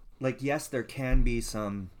is. Like, yes, there can be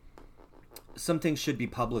some things should be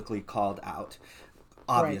publicly called out.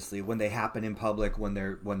 Obviously, when they happen in public, when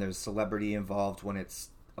there's celebrity involved, when it's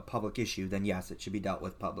a public issue, then yes, it should be dealt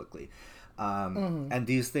with publicly. And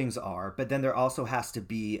these things are, but then there also has to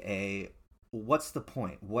be what's the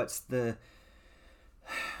point? What's the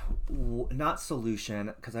not solution,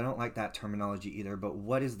 because I don't like that terminology either, but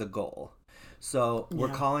what is the goal? So we're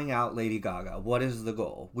calling out Lady Gaga. What is the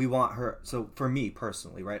goal? We want her. So for me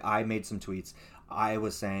personally, right, I made some tweets. I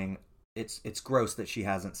was saying it's gross that she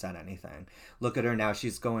hasn't said anything. Look at her now.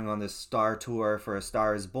 She's going on this star tour for A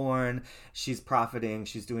Star Is Born. She's profiting.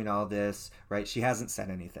 She's doing all this, right? She hasn't said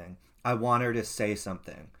anything. I want her to say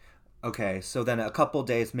something. Okay, so then a couple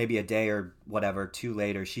days, maybe a day or whatever, two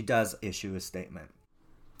later, she does issue a statement.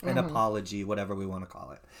 An apology, whatever we want to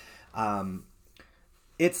call it.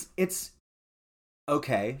 It's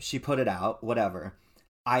okay. She put it out, whatever.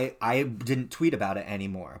 I didn't tweet about it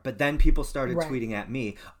anymore. But then people started tweeting at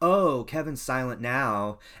me, oh, Kevin's silent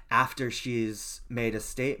now after she's made a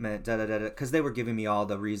statement, because they were giving me all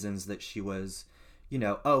the reasons that she was, you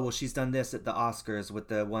know, oh, well, she's done this at the Oscars with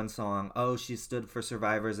the one song. Oh, she stood for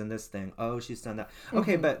survivors in this thing. Oh, she's done that.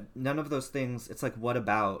 Okay, but none of those things, it's like, what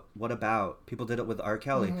about? People did it with R.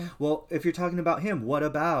 Kelly. Well, if you're talking about him, what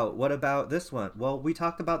about this one? Well, we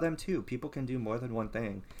talked about them too. People can do more than one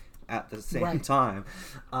thing at the same time.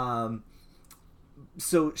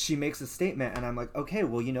 So she makes a statement and I'm like, okay,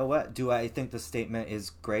 well, you know what? Do I think the statement is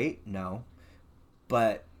great? No.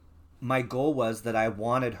 But my goal was that I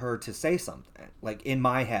wanted her to say something, like in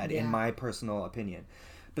my head, in my personal opinion.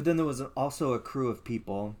 But then there was also a crew of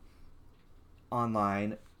people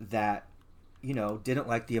online that, you know, didn't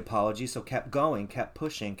like the apology, so kept going, kept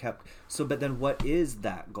pushing, but then what is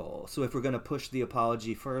that goal? So if we're going to push the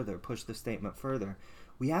apology further, push the statement further,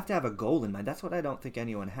 we have to have a goal in mind. That's what I don't think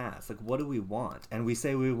anyone has. Like, what do we want? And we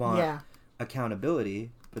say we want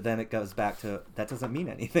accountability, but then it goes back to, that doesn't mean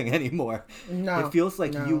anything anymore. No. It feels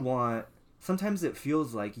like sometimes it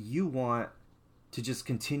feels like you want to just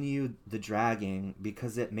continue the dragging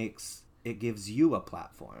because it gives you a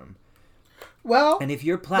platform. Well, and if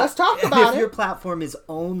your let's talk about your platform is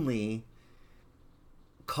only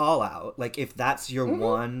call out, like if that's your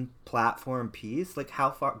one platform piece, like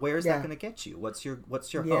where is that going to get you? What's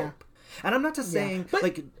your hope? And I'm not just saying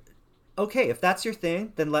like, okay, if that's your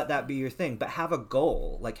thing, then let that be your thing, but have a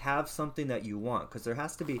goal, like have something that you want, because there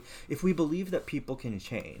has to be, if we believe that people can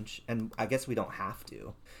change, and I guess we don't have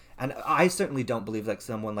to, and I certainly don't believe like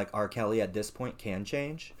someone like R. Kelly at this point can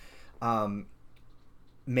change.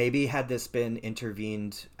 Maybe had this been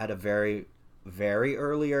intervened at a very, very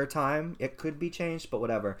earlier time, it could be changed, but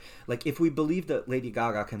whatever. Like, if we believe that Lady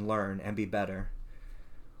Gaga can learn and be better,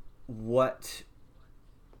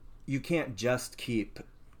 you can't just keep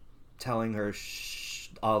telling her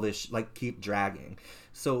all this, like, keep dragging.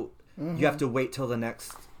 So you have to wait till the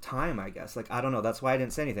next time, I guess. Like, I don't know. That's why I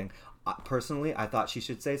didn't say anything. Personally, I thought she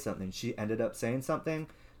should say something. She ended up saying something.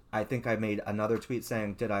 I think I made another tweet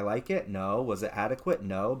saying, did I like it? No. Was it adequate?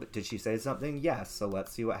 No. But did she say something? Yes. So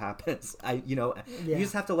let's see what happens. You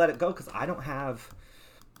just have to let it go, because I don't have,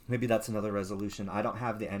 maybe that's another resolution. I don't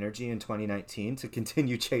have the energy in 2019 to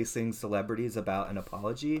continue chasing celebrities about an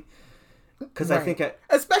apology. Because I think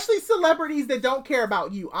especially celebrities that don't care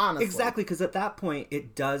about you, honestly. Exactly, because at that point,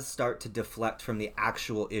 it does start to deflect from the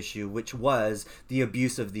actual issue, which was the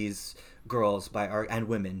abuse of these girls and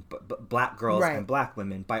women, black girls and black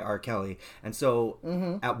women by R. Kelly. And so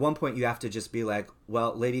at one point you have to just be like,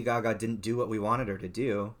 well, Lady Gaga didn't do what we wanted her to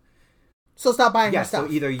do. So stop buying her stuff.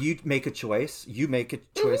 So either you make a choice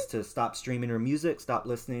to stop streaming her music, stop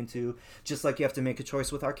listening to, just like you have to make a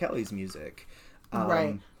choice with R. Kelly's music.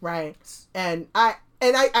 Right. And I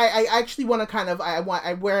actually want to kind of,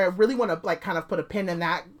 where I really want to like kind of put a pin in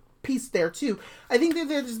that piece there too. I think that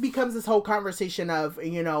there just becomes this whole conversation of,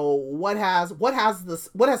 you know, what has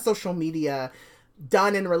social media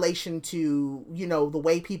done in relation to, you know, the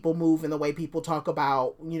way people move and the way people talk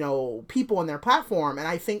about, you know, people on their platform. And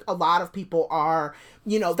I think a lot of people are,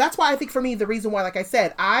 you know, that's why I think for me, the reason why, like I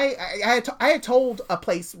said, I had told a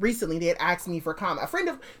place recently, they had asked me for comment. A friend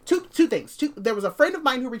of two things. There was a friend of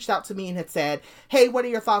mine who reached out to me and had said, hey, what are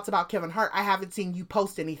your thoughts about Kevin Hart? I haven't seen you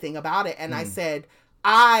post anything about it. And I said,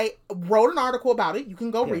 I wrote an article about it. You can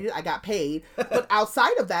go read it. I got paid. But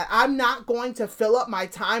outside of that, I'm not going to fill up my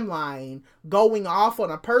timeline going off on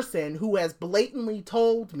a person who has blatantly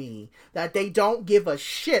told me that they don't give a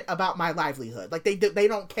shit about my livelihood. Like, they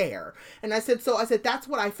don't care. And I said, that's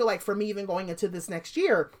what I feel like for me even going into this next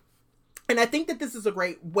year. And I think that this is a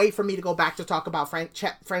great way for me to go back to talk about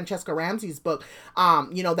Franchesca Ramsey's book,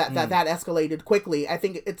 you know, that escalated quickly. I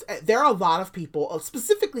think there are a lot of people,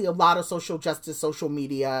 specifically a lot of social justice, social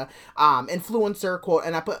media, influencer, quote,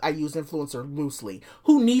 and I use influencer loosely,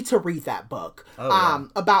 who need to read that book,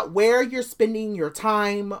 about where you're spending your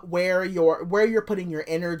time, where you're putting your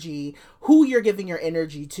energy, who you're giving your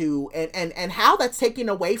energy to, and how that's taken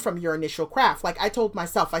away from your initial craft. Like I told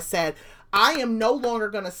myself, I said, I am no longer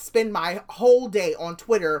going to spend my whole day on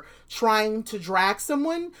Twitter trying to drag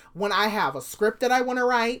someone when I have a script that I want to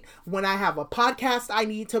write, when I have a podcast I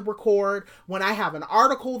need to record, when I have an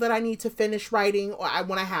article that I need to finish writing, or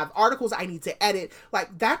when I have articles I need to edit.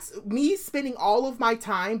 Like, that's me spending all of my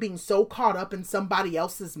time being so caught up in somebody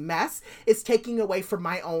else's mess is taking away from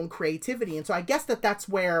my own creativity. And so I guess that's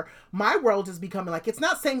where my world is becoming like, it's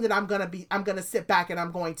not saying that I'm going to sit back and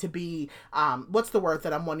I'm going to be, what's the word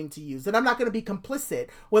that I'm wanting to use? And I'm not going to be complicit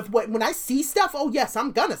with when I see stuff. Oh yes,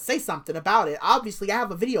 I'm going to say something about it. Obviously I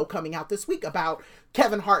have a video coming out this week about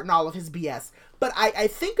Kevin Hart and all of his BS. But I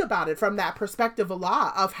think about it from that perspective a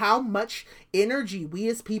lot of how much energy we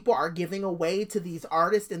as people are giving away to these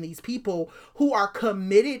artists and these people who are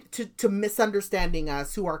committed to misunderstanding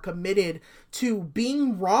us, who are committed to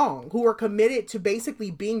being wrong, who are committed to basically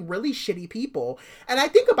being really shitty people. And I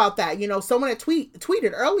think about that, you know, someone had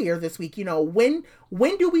tweeted earlier this week, you know, when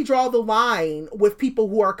do we draw the line with people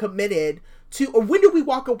who are committed to, or when do we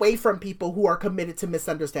walk away from people who are committed to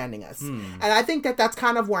misunderstanding us? And I think that's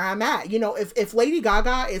kind of where I'm at. You know, if Lady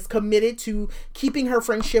Gaga is committed to keeping her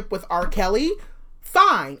friendship with R. Kelly,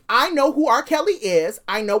 fine. I know who R. Kelly is.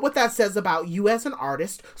 I know what that says about you as an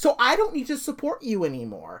artist. So I don't need to support you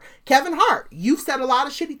anymore. Kevin Hart, you've said a lot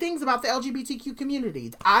of shitty things about the LGBTQ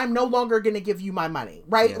community. I'm no longer going to give you my money,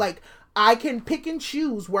 right? Yeah. Like, I can pick and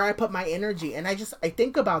choose where I put my energy. And I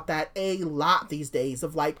think about that a lot these days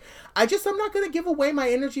of like, I'm not going to give away my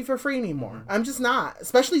energy for free anymore. Mm-hmm. I'm just not,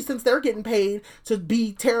 especially since they're getting paid to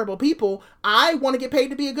be terrible people. I want to get paid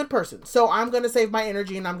to be a good person. So I'm going to save my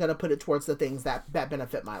energy and I'm going to put it towards the things that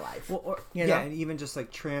benefit my life. Well, you know? and even just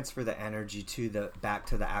like transfer the energy back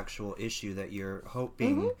to the actual issue that you're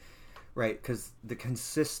hoping, right? Because the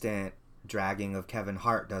consistent dragging of Kevin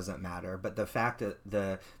Hart doesn't matter, but the fact that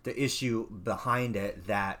the issue behind it,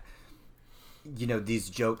 that these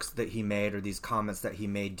jokes that he made or these comments that he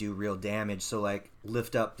made do real damage. So like,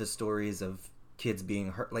 lift up the stories of kids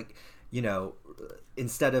being hurt, like,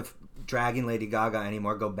 instead of dragging Lady Gaga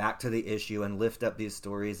anymore, go back to the issue and lift up these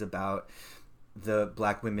stories about the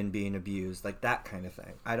black women being abused, like that kind of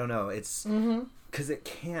thing. I don't know, it's because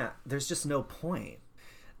there's just no point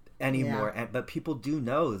anymore. Yeah. But people do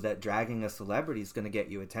know that dragging a celebrity is going to get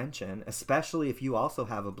you attention, especially if you also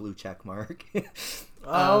have a blue check mark.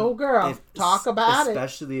 Girl, talk about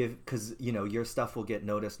especially because your stuff will get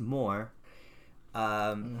noticed more.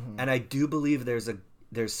 And I do believe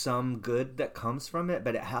there's some good that comes from it,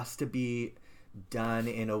 but it has to be done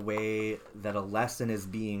in a way that a lesson is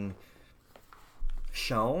being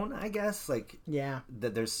shown, I guess, like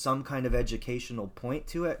that there's some kind of educational point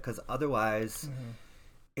to it, because otherwise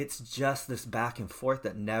it's just this back and forth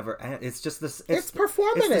that never ends. It's just this, it's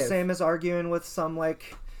performative. It's the same as arguing with some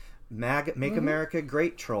like Make America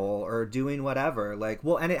Great troll or doing whatever, like,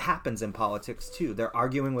 well, and it happens in politics too. They're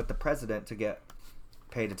arguing with the president to get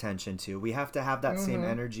paid attention to. We have to have that same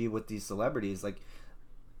energy with these celebrities. Like,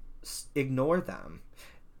 ignore them.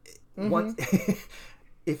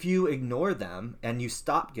 If you ignore them and you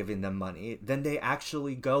stop giving them money, then they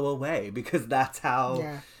actually go away, because that's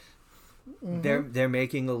how they're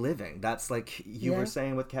making a living. That's like you were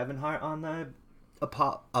saying with Kevin Hart on the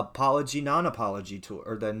apology non-apology tour,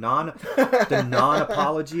 or the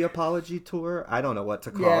non-apology apology tour. I don't know what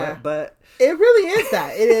to call it, but it really is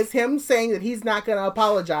that. It is him saying that he's not going to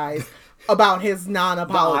apologize about his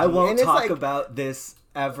non-apology. I won't talk about this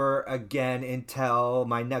ever again until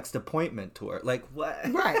my next appointment tour. Like, what?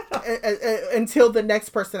 Right. Until the next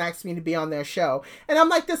person asks me to be on their show. And I'm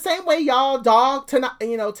like, the same way y'all dog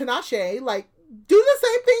Tinashe, like, do the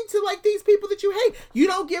same thing to like these people that you hate. You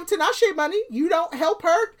don't give Tinashe money. You don't help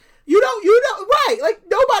her. You don't, right. Like,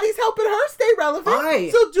 nobody's helping her stay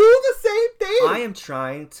relevant. So do the same thing. I am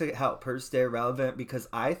trying to help her stay relevant, because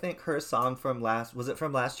I think her song from last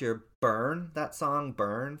year, Burn? That song,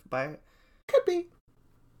 Burn, by... Could be.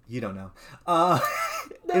 You don't know.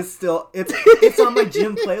 It's on my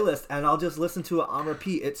gym playlist, and I'll just listen to it on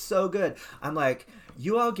repeat. It's so good. I'm like,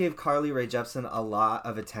 you all gave Carly Rae Jepsen a lot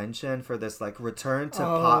of attention for this like return to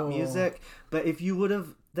pop music, but if you would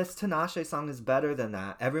have, this Tinashe song is better than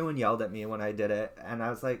that. Everyone yelled at me when I did it, and I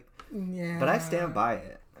was like, but I stand by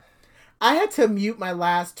it. I had to mute my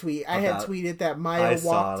last tweet. I had tweeted that Maya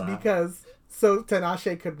walked because so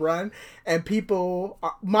Tinashe could run, and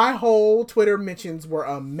my whole Twitter mentions were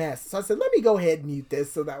a mess. So I said, let me go ahead and mute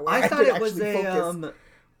this so that way I thought could it was focus.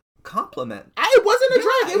 Compliment. It wasn't a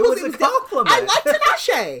drag. It was a compliment. I like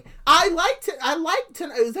Tinashe. I like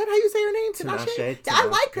Tinashe. Is that how you say her name? Tinashe? I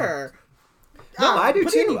like her. No, I do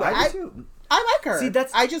too. Anyway, I do too. I like her. See,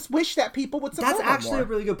 I just wish that people would support her That's actually more. a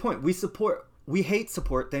really good point. We hate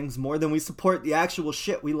support things more than we support the actual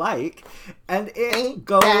shit we like, and it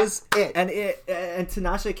goes. And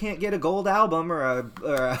Tinashe can't get a gold album or a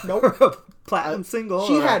platinum single.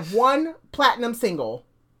 She had one platinum single.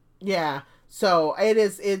 Yeah. So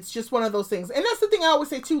it's just one of those things. And that's the thing I always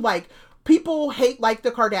say too, like, people hate like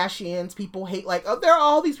the Kardashians, people hate like, there are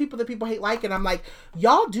all these people that people hate like, and I'm like,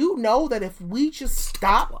 y'all do know that if we just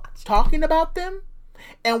stop talking about them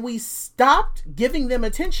and we stopped giving them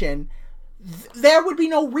attention, there would be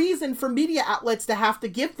no reason for media outlets to have to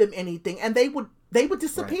give them anything, and they would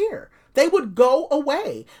disappear. Right. They would go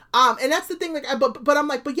away. And that's the thing, like, but I'm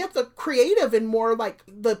like, but yet the creative and more like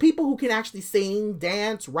the people who can actually sing,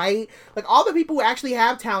 dance, write, like all the people who actually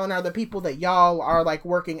have talent are the people that y'all are like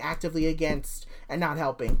working actively against and not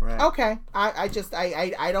helping. Right. Okay.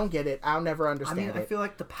 I don't get it. I'll never understand it. I feel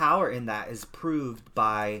like the power in that is proved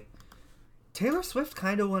by Taylor Swift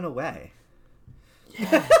kind of went away.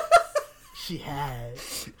 Yeah. She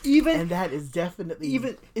has. And that is definitely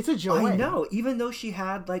it's a joy. I know. Even though she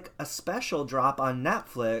had like a special drop on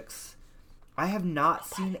Netflix, I have not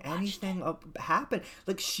seen anything happen.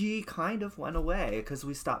 Like, she kind of went away because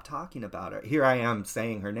we stopped talking about her. Here I am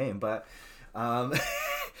saying her name, but Um,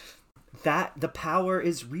 that the power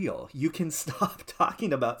is real. You can stop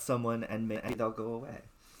talking about someone and maybe they'll go away.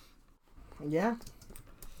 Yeah.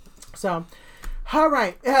 So, all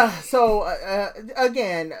right.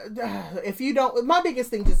 Again, if you don't, my biggest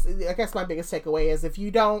thing, I guess my biggest takeaway is if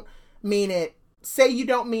you don't mean it, say you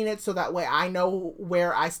don't mean it so that way I know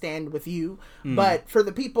where I stand with you. But for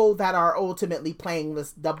the people that are ultimately playing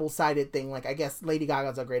this double-sided thing, like I guess Lady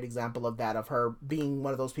Gaga's a great example of that, of her being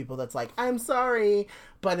one of those people that's like, I'm sorry,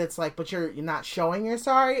 but it's like, but you're not showing you're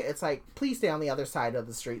sorry. It's like, please stay on the other side of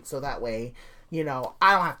the street so that way, I don't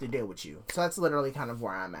have to deal with you. So that's literally kind of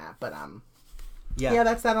where I'm at. But yeah,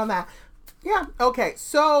 that's that on that. Yeah, okay.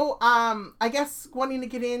 So I guess wanting to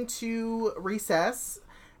get into Recess,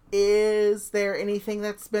 is there anything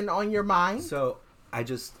that's been on your mind? So I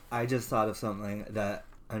just thought of something that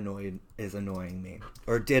is annoying me,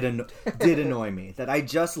 or did annoy me, that I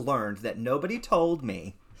just learned that nobody told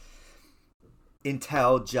me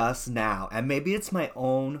until just now, and maybe it's my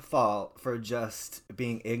own fault for just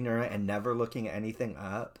being ignorant and never looking anything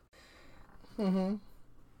up. Mm-hmm.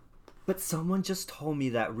 But someone just told me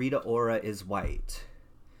that Rita Ora is white.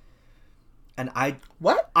 And I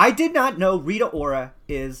did not know Rita Ora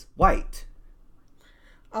is white.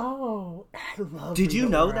 Oh, I love Did you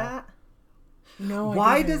Rita know Ora. that? No,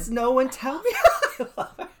 Why does no one tell me?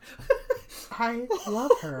 I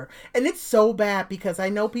love her. And it's so bad because I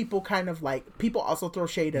know people kind of like, people also throw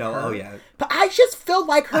shade at her. Oh yeah. But I just feel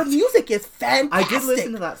like her music is fantastic. I did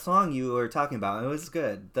listen to that song you were talking about. It was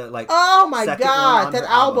good. Oh my God, that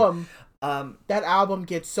album. That album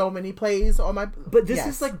gets so many plays on my... But this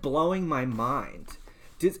is like blowing my mind.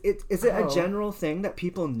 Is it a general thing that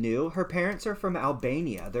people knew? Her parents are from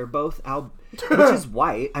Albania. They're both which is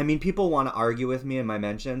white. I mean, people want to argue with me in my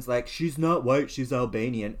mentions, like, she's not white, she's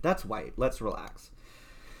Albanian. That's white. Let's relax.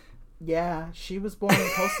 Yeah, she was born in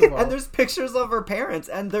Kosovo. And there's pictures of her parents,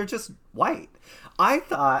 and they're just white. I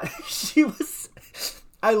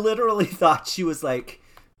literally thought she was like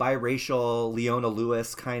biracial, Leona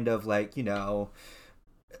Lewis kind of, like,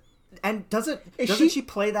 and doesn't she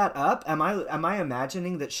play that up? Am I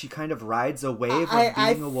imagining that she kind of rides a wave of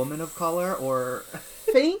being a woman of color, or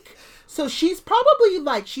think so? She's probably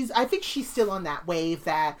like I think she's still on that wave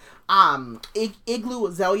that Igloo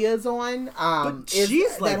Azalea is on. But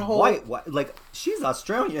she's like white, like she's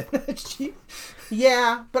Australian.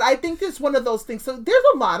 Yeah, but I think it's one of those things. So there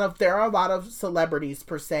are a lot of celebrities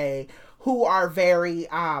per se who are very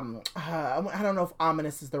I don't know if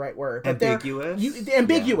ominous is the right word, but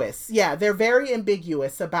ambiguous. Yeah, they're very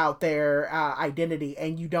ambiguous about their identity,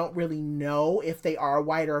 and you don't really know if they are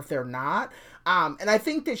white or if they're not. And I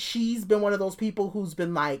think that she's been one of those people who's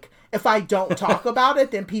been like, if I don't talk about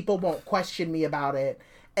it, then people won't question me about it,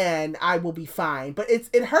 and I will be fine. But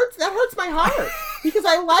it hurts. That hurts my heart because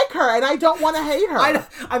I like her and I don't want to hate her.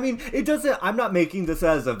 I mean, it doesn't. I'm not making this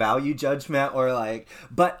as a value judgment or like.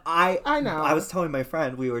 But I know. I was telling my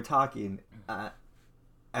friend, we were talking,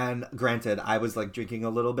 and granted, I was like drinking a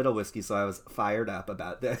little bit of whiskey, so I was fired up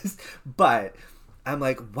about this. But I'm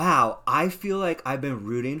like, wow, I feel like I've been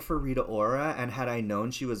rooting for Rita Ora, and had I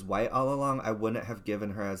known she was white all along, I wouldn't have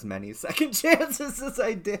given her as many second chances as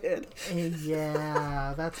I did.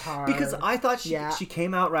 Yeah, that's hard. Because I thought she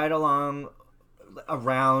came out right around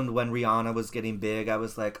when Rihanna was getting big. I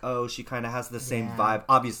was like, oh, she kind of has the same vibe.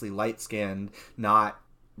 Obviously light-skinned, not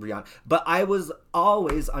Rihanna. But I was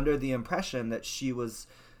always under the impression that she was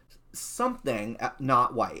something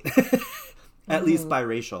not white. At least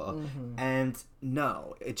biracial. Mm-hmm. And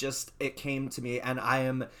no, it came to me, and I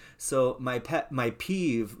am, so my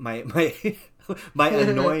peeve, my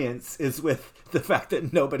annoyance is with the fact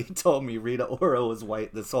that nobody told me Rita Ora was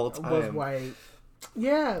white this whole time. Was white.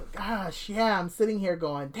 Yeah, gosh, yeah, I'm sitting here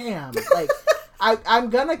going, damn, like, I'm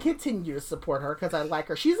gonna continue to support her because I like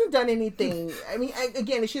her. She hasn't done anything. I mean,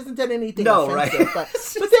 again, she hasn't done anything offensive, right? But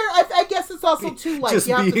I guess it's also too like just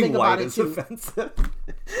you have to being think white about it is too. Offensive.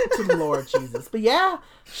 To the Lord Jesus, but yeah,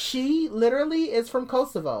 she literally is from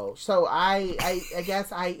Kosovo. So I guess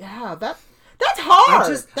that's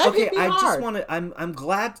hard. I'm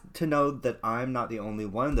glad to know that I'm not the only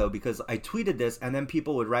one though, because I tweeted this and then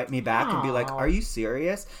people would write me back and be like, "Are you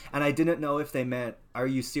serious?" And I didn't know if they meant, "Are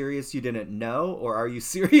you serious you didn't know?" or "Are you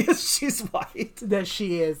serious she's white?" That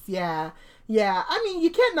she is, yeah. Yeah, I mean,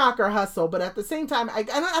 you can't knock her hustle, but at the same time, I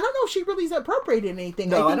don't know if she really is appropriating anything.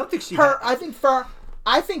 No, I don't think she.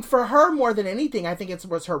 I think for her more than anything, I think it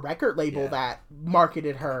was her record label that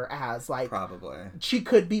marketed her as like probably she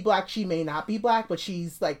could be black, she may not be black, but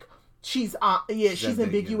she's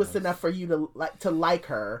ambiguous enough for you to like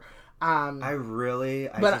her. It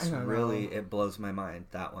blows my mind,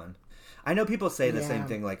 that one. I know people say the same Yeah.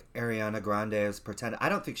 thing, like Ariana Grande is pretend. I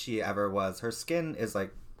don't think she ever was. Her skin is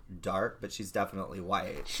like dark, but she's definitely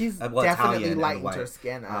white. She's Well, definitely Italian and lightened white. her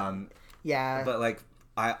skin up. Um, Yeah. But like,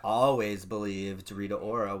 I always believed Rita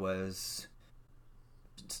Ora was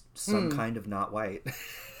some kind of not white.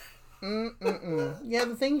 Yeah,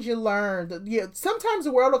 the things you learn. Yeah, sometimes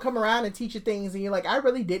the world will come around and teach you things, and you're like, I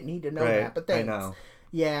really didn't need to know Right, that. But I thanks. know.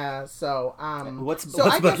 Yeah. So, What's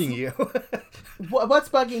I guess- bugging you? what's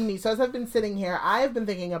bugging me? So as I've been sitting here, I have been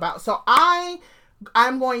thinking about. So I'm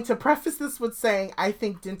going to preface this with saying I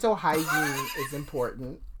think dental hygiene is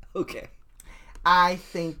important. Okay. I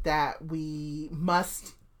think that we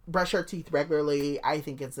must brush our teeth regularly. I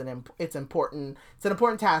think it's important. It's an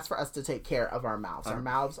important task for us to take care of our mouths. Our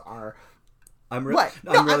mouths are I'm really, What?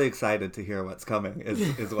 I'm No, really excited to hear what's coming.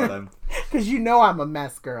 Is what I'm. because you know I'm a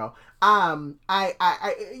mess, girl. I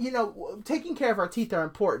taking care of our teeth are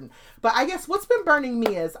important. But I guess what's been burning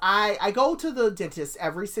me is I go to the dentist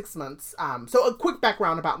every 6 months. So a quick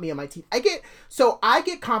background about me and my teeth. I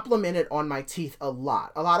get complimented on my teeth a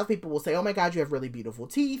lot. A lot of people will say, "Oh my God, you have really beautiful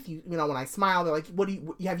teeth." You know, when I smile, they're like, "What do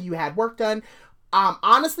you have? You had work done?"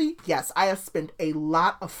 Honestly, yes, I have spent a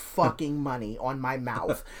lot of fucking money on my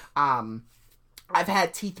mouth. I've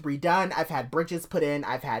had teeth redone. I've had bridges put in.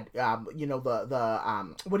 I've had, not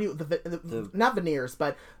veneers,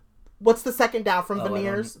 but what's the second down from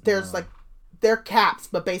veneers? There's like, they're caps,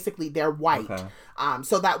 but basically they're white. Okay.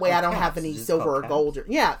 So that way I don't have caps. any It's silver or called gold.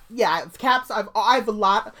 Yeah. Caps.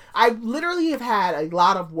 I literally have had a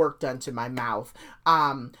lot of work done to my mouth.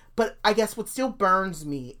 But I guess what still burns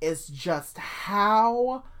me is just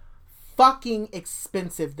how fucking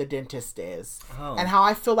expensive the dentist is. Oh. And how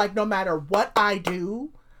I feel like no matter what I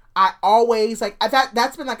do, I always like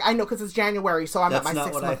that's been like, I know because it's January, so I'm That's at my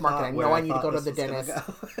not what 6 month mark, and I where know I need to thought go to this the was gonna dentist.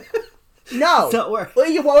 go. No, It's not where-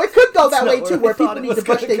 well, it could go that It's way not too, where I where thought people it need was to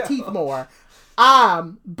brush gonna their go. teeth more.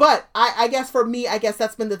 But I guess for me, I guess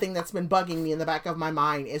that's been the thing that's been bugging me in the back of my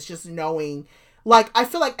mind is just knowing. Like, I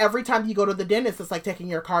feel like every time you go to the dentist, it's like taking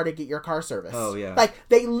your car to get your car service. Oh, yeah. Like,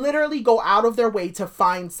 they literally go out of their way to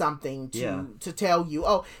find something Yeah. to tell you.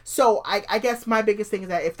 Oh, so I guess my biggest thing is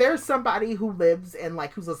that if there's somebody who lives in,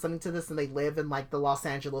 like, who's listening to this and they live in, like, the Los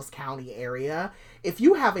Angeles County area, if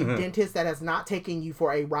you have a dentist that has not taken you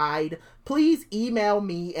for a ride, please email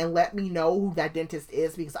me and let me know who that dentist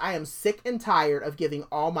is, because I am sick and tired of giving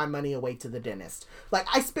all my money away to the dentist. Like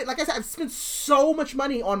I said, I've spent so much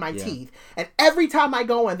money on my teeth, and every time I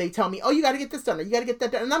go in, they tell me, "Oh, you got to get this done, or you got to get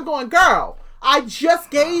that done," and I'm going, "Girl, I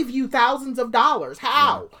just gave you thousands of dollars.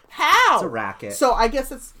 How? How?" It's a racket. So I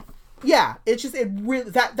guess it's really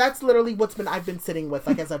that's literally I've been sitting with,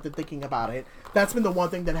 like, as I've been thinking about it. That's been the one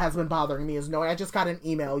thing that has been bothering me is knowing. I just got an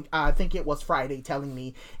email, I think it was Friday, telling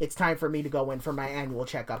me it's time for me to go in for my annual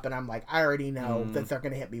checkup, and I'm like, I already know that they're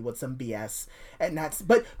gonna hit me with some BS, and that's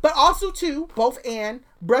but also too,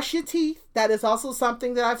 brush your teeth. That is also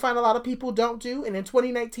something that I find a lot of people don't do, and in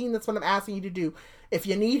 2019, that's what I'm asking you to do. If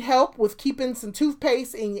you need help with keeping some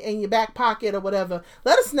toothpaste in your back pocket or whatever,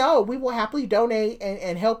 let us know. We will happily donate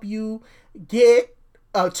and help you get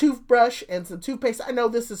a toothbrush and some toothpaste. I know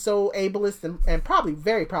this is so ableist and probably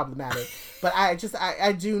very problematic, but I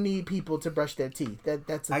do need people to brush their teeth.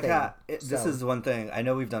 That's a thing. This is one thing. I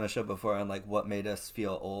know we've done a show before on, like, what made us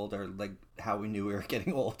feel old, or like how we knew we were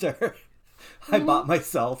getting older. I bought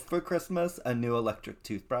myself for Christmas a new electric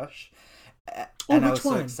toothbrush. And I was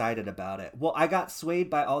so excited about it. Well, I got swayed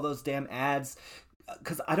by all those damn ads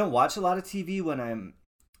because I don't watch a lot of TV when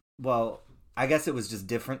I guess it was just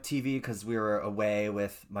different TV because we were away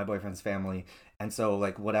with my boyfriend's family. And so,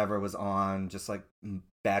 like, whatever was on, just like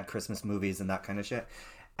bad Christmas movies and that kind of shit.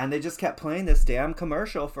 And they just kept playing this damn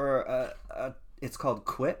commercial for it's called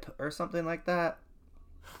Quip or something like that.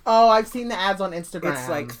 Oh, I've seen the ads on Instagram. It's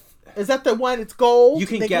like, is that the one? It's gold. you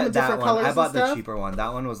can They come in get that different one. colors I and bought the stuff? cheaper one.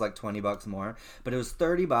 That one was like $20 more, but it was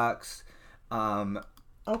 $30.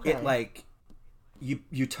 Okay. It, like,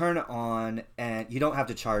 you turn it on and you don't have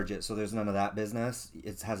to charge it, so there's none of that business.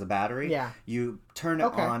 It has a battery. Yeah. You turn it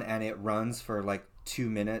on and it runs for like 2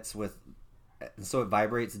 minutes so it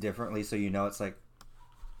vibrates differently, so you know it's like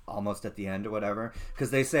almost at the end or whatever.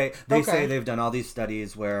 Because they say they've done all these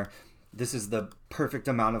studies where this is the perfect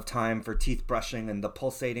amount of time for teeth brushing, and the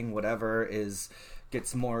pulsating whatever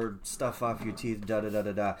gets more stuff off your teeth, da da da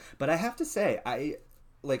da da. But I have to say, I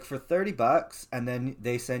like, for $30, and then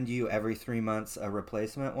they send you every 3 months a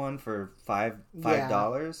replacement one for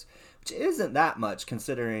 $5, which isn't that much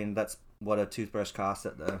considering that's what a toothbrush costs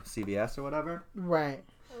at the CVS or whatever. Right.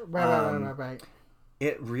 Right.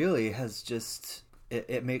 It really has just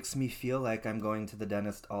it makes me feel like I'm going to the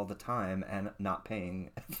dentist all the time and not paying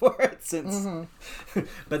for it since.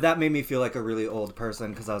 But that made me feel like a really old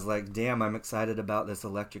person because I was like, damn, I'm excited about this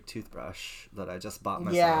electric toothbrush that I just bought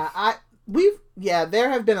myself. There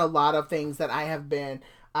have been a lot of things that I have been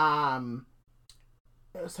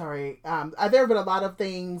there have been a lot of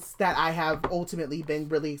things that I have ultimately been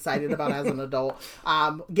really excited about as an adult.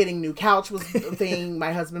 Getting new couch was a thing.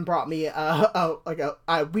 My husband brought me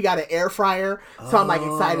we got an air fryer, so I'm like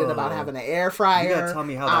excited about having an air fryer. You gotta tell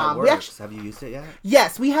me how that works. Have you used it yet?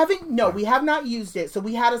 Yes, we haven't. No, we have not used it. So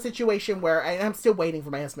we had a situation where, and I'm still waiting for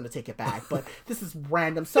my husband to take it back. But this is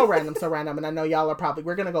random, so random. And I know y'all are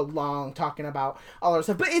we're gonna go long talking about all our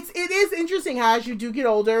stuff. But it is interesting how as you do get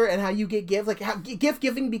older and how you get gifts, like how gift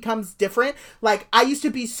giving becomes different. Like I used to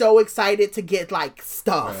be so excited to get like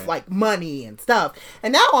stuff, like money and stuff,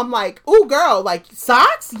 and now I'm like, ooh girl, like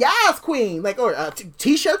socks, yes queen, like, or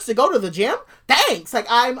t-shirts to go to the gym, thanks. Like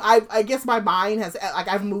I guess my mind has, like,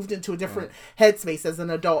 I've moved into a different headspace as an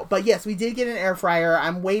adult. But yes, we did get an air fryer.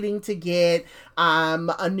 I'm waiting to get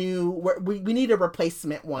a new, we need a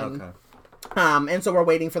replacement one. Okay. And so we're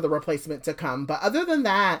waiting for the replacement to come. But other than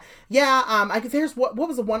that, I guess there's what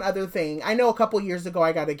was the one other thing? I know a couple years ago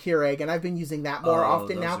I got a Keurig, and I've been using that more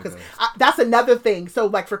often now because that's another thing. So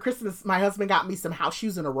like for Christmas, my husband got me some house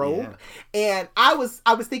shoes and a robe, and I was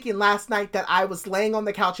thinking last night that I was laying on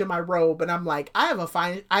the couch in my robe, and I'm like, I've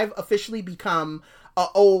officially become an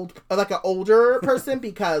older person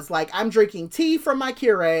because like I'm drinking tea from my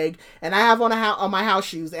Keurig, and I have on my house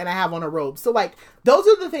shoes, and I have on a robe. So like those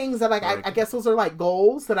are the things that like I guess those are like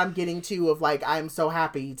goals that I'm getting to, of like I'm so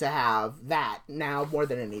happy to have that now more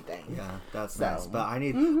than anything. Yeah, that's nice. But I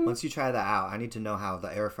need once you try that out, I need to know how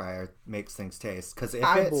the air fryer makes things taste, because if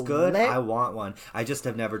it's good, I want one. I just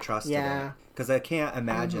have never trusted it because I can't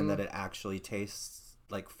imagine that it actually tastes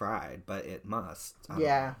like fried, but it must. I don't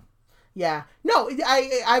know. Yeah, no,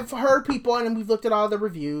 I've heard people, and we've looked at all the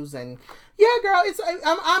reviews, and yeah, girl,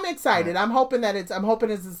 I'm excited. I'm hoping it's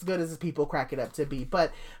as good as people crack it up to be.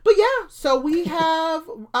 But yeah, so we have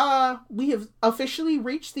officially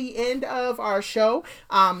reached the end of our show.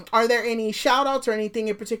 Are there any shout outs or anything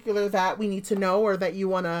in particular that we need to know, or that you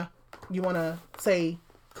wanna say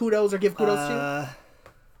kudos or give kudos to?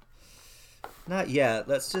 Not yet.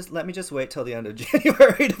 Let me just wait till the end of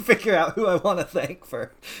January to figure out who I want to thank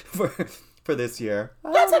for this year.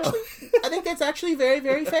 I think that's actually very,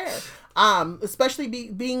 very fair. Especially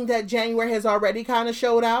being that January has already kind of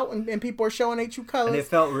showed out, and people are showing their true colors. And it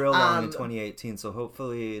felt real long in 2018, so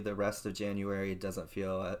hopefully the rest of January doesn't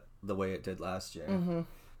feel the way it did last year.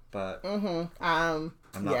 But I'm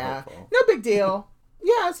not hopeful. No big deal.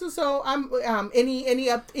 Yeah, so I'm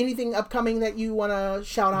anything upcoming that you want to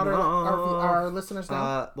shout out our listeners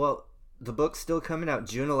now? Well, the book's still coming out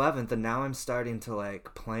June 11th, and now I'm starting to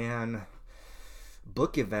like plan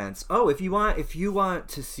book events. Oh, if you want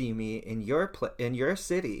to see me in your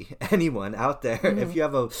city, anyone out there, if you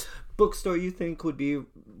have a bookstore you think would be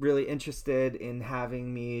really interested in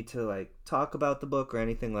having me to like talk about the book or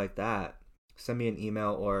anything like that, send me an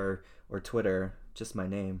email or Twitter, just my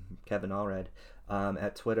name, Kevin Allred.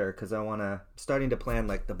 At Twitter, because starting to plan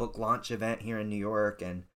like the book launch event here in New York,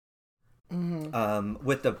 and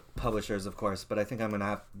with the publishers, of course, but I think I'm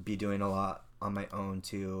gonna be doing a lot on my own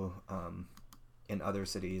too, in other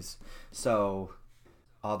cities. So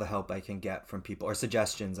all the help I can get from people, or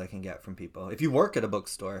suggestions I can get from people. If you work at a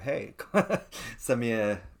bookstore, hey, send me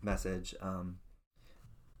a message.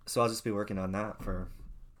 So I'll just be working on that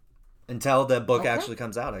until the book actually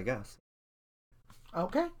comes out, I guess.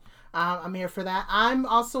 Okay. I'm here for that. I'm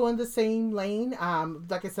also in the same lane.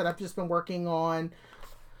 Like I said, I've just been working on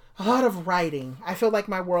a lot of writing. I feel like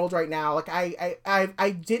my world right now, like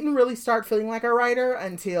I didn't really start feeling like a writer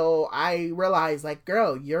until I realized, like,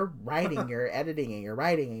 girl, you're writing, you're editing, and you're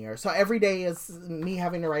writing, and so every day is me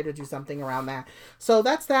having to write or do something around that. So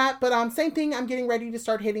that's that. But same thing. I'm getting ready to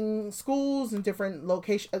start hitting schools and different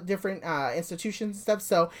institutions and stuff.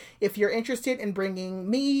 So if you're interested in bringing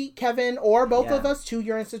me, Kevin, or both of us to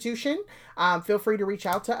your institution, feel free to reach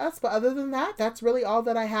out to us. But other than that, that's really all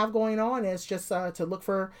that I have going on, is just to look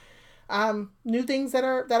for new things that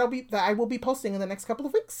I will be posting in the next couple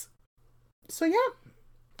of weeks. So yeah.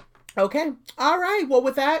 Okay. All right. Well,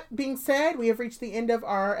 with that being said, we have reached the end of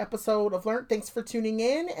our episode of Learnt. Thanks for tuning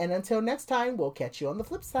in, and until next time, we'll catch you on the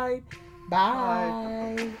flip side.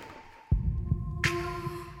 Bye.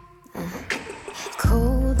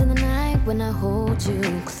 Cold in the night when I hold you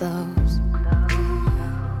close.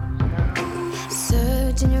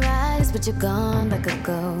 Surge in your eyes, but you're gone like a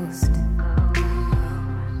ghost.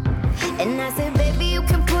 And I said, baby, you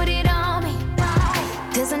can put it on me,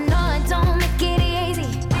 'cause I know I don't make it easy.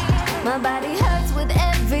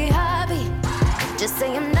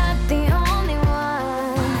 saying I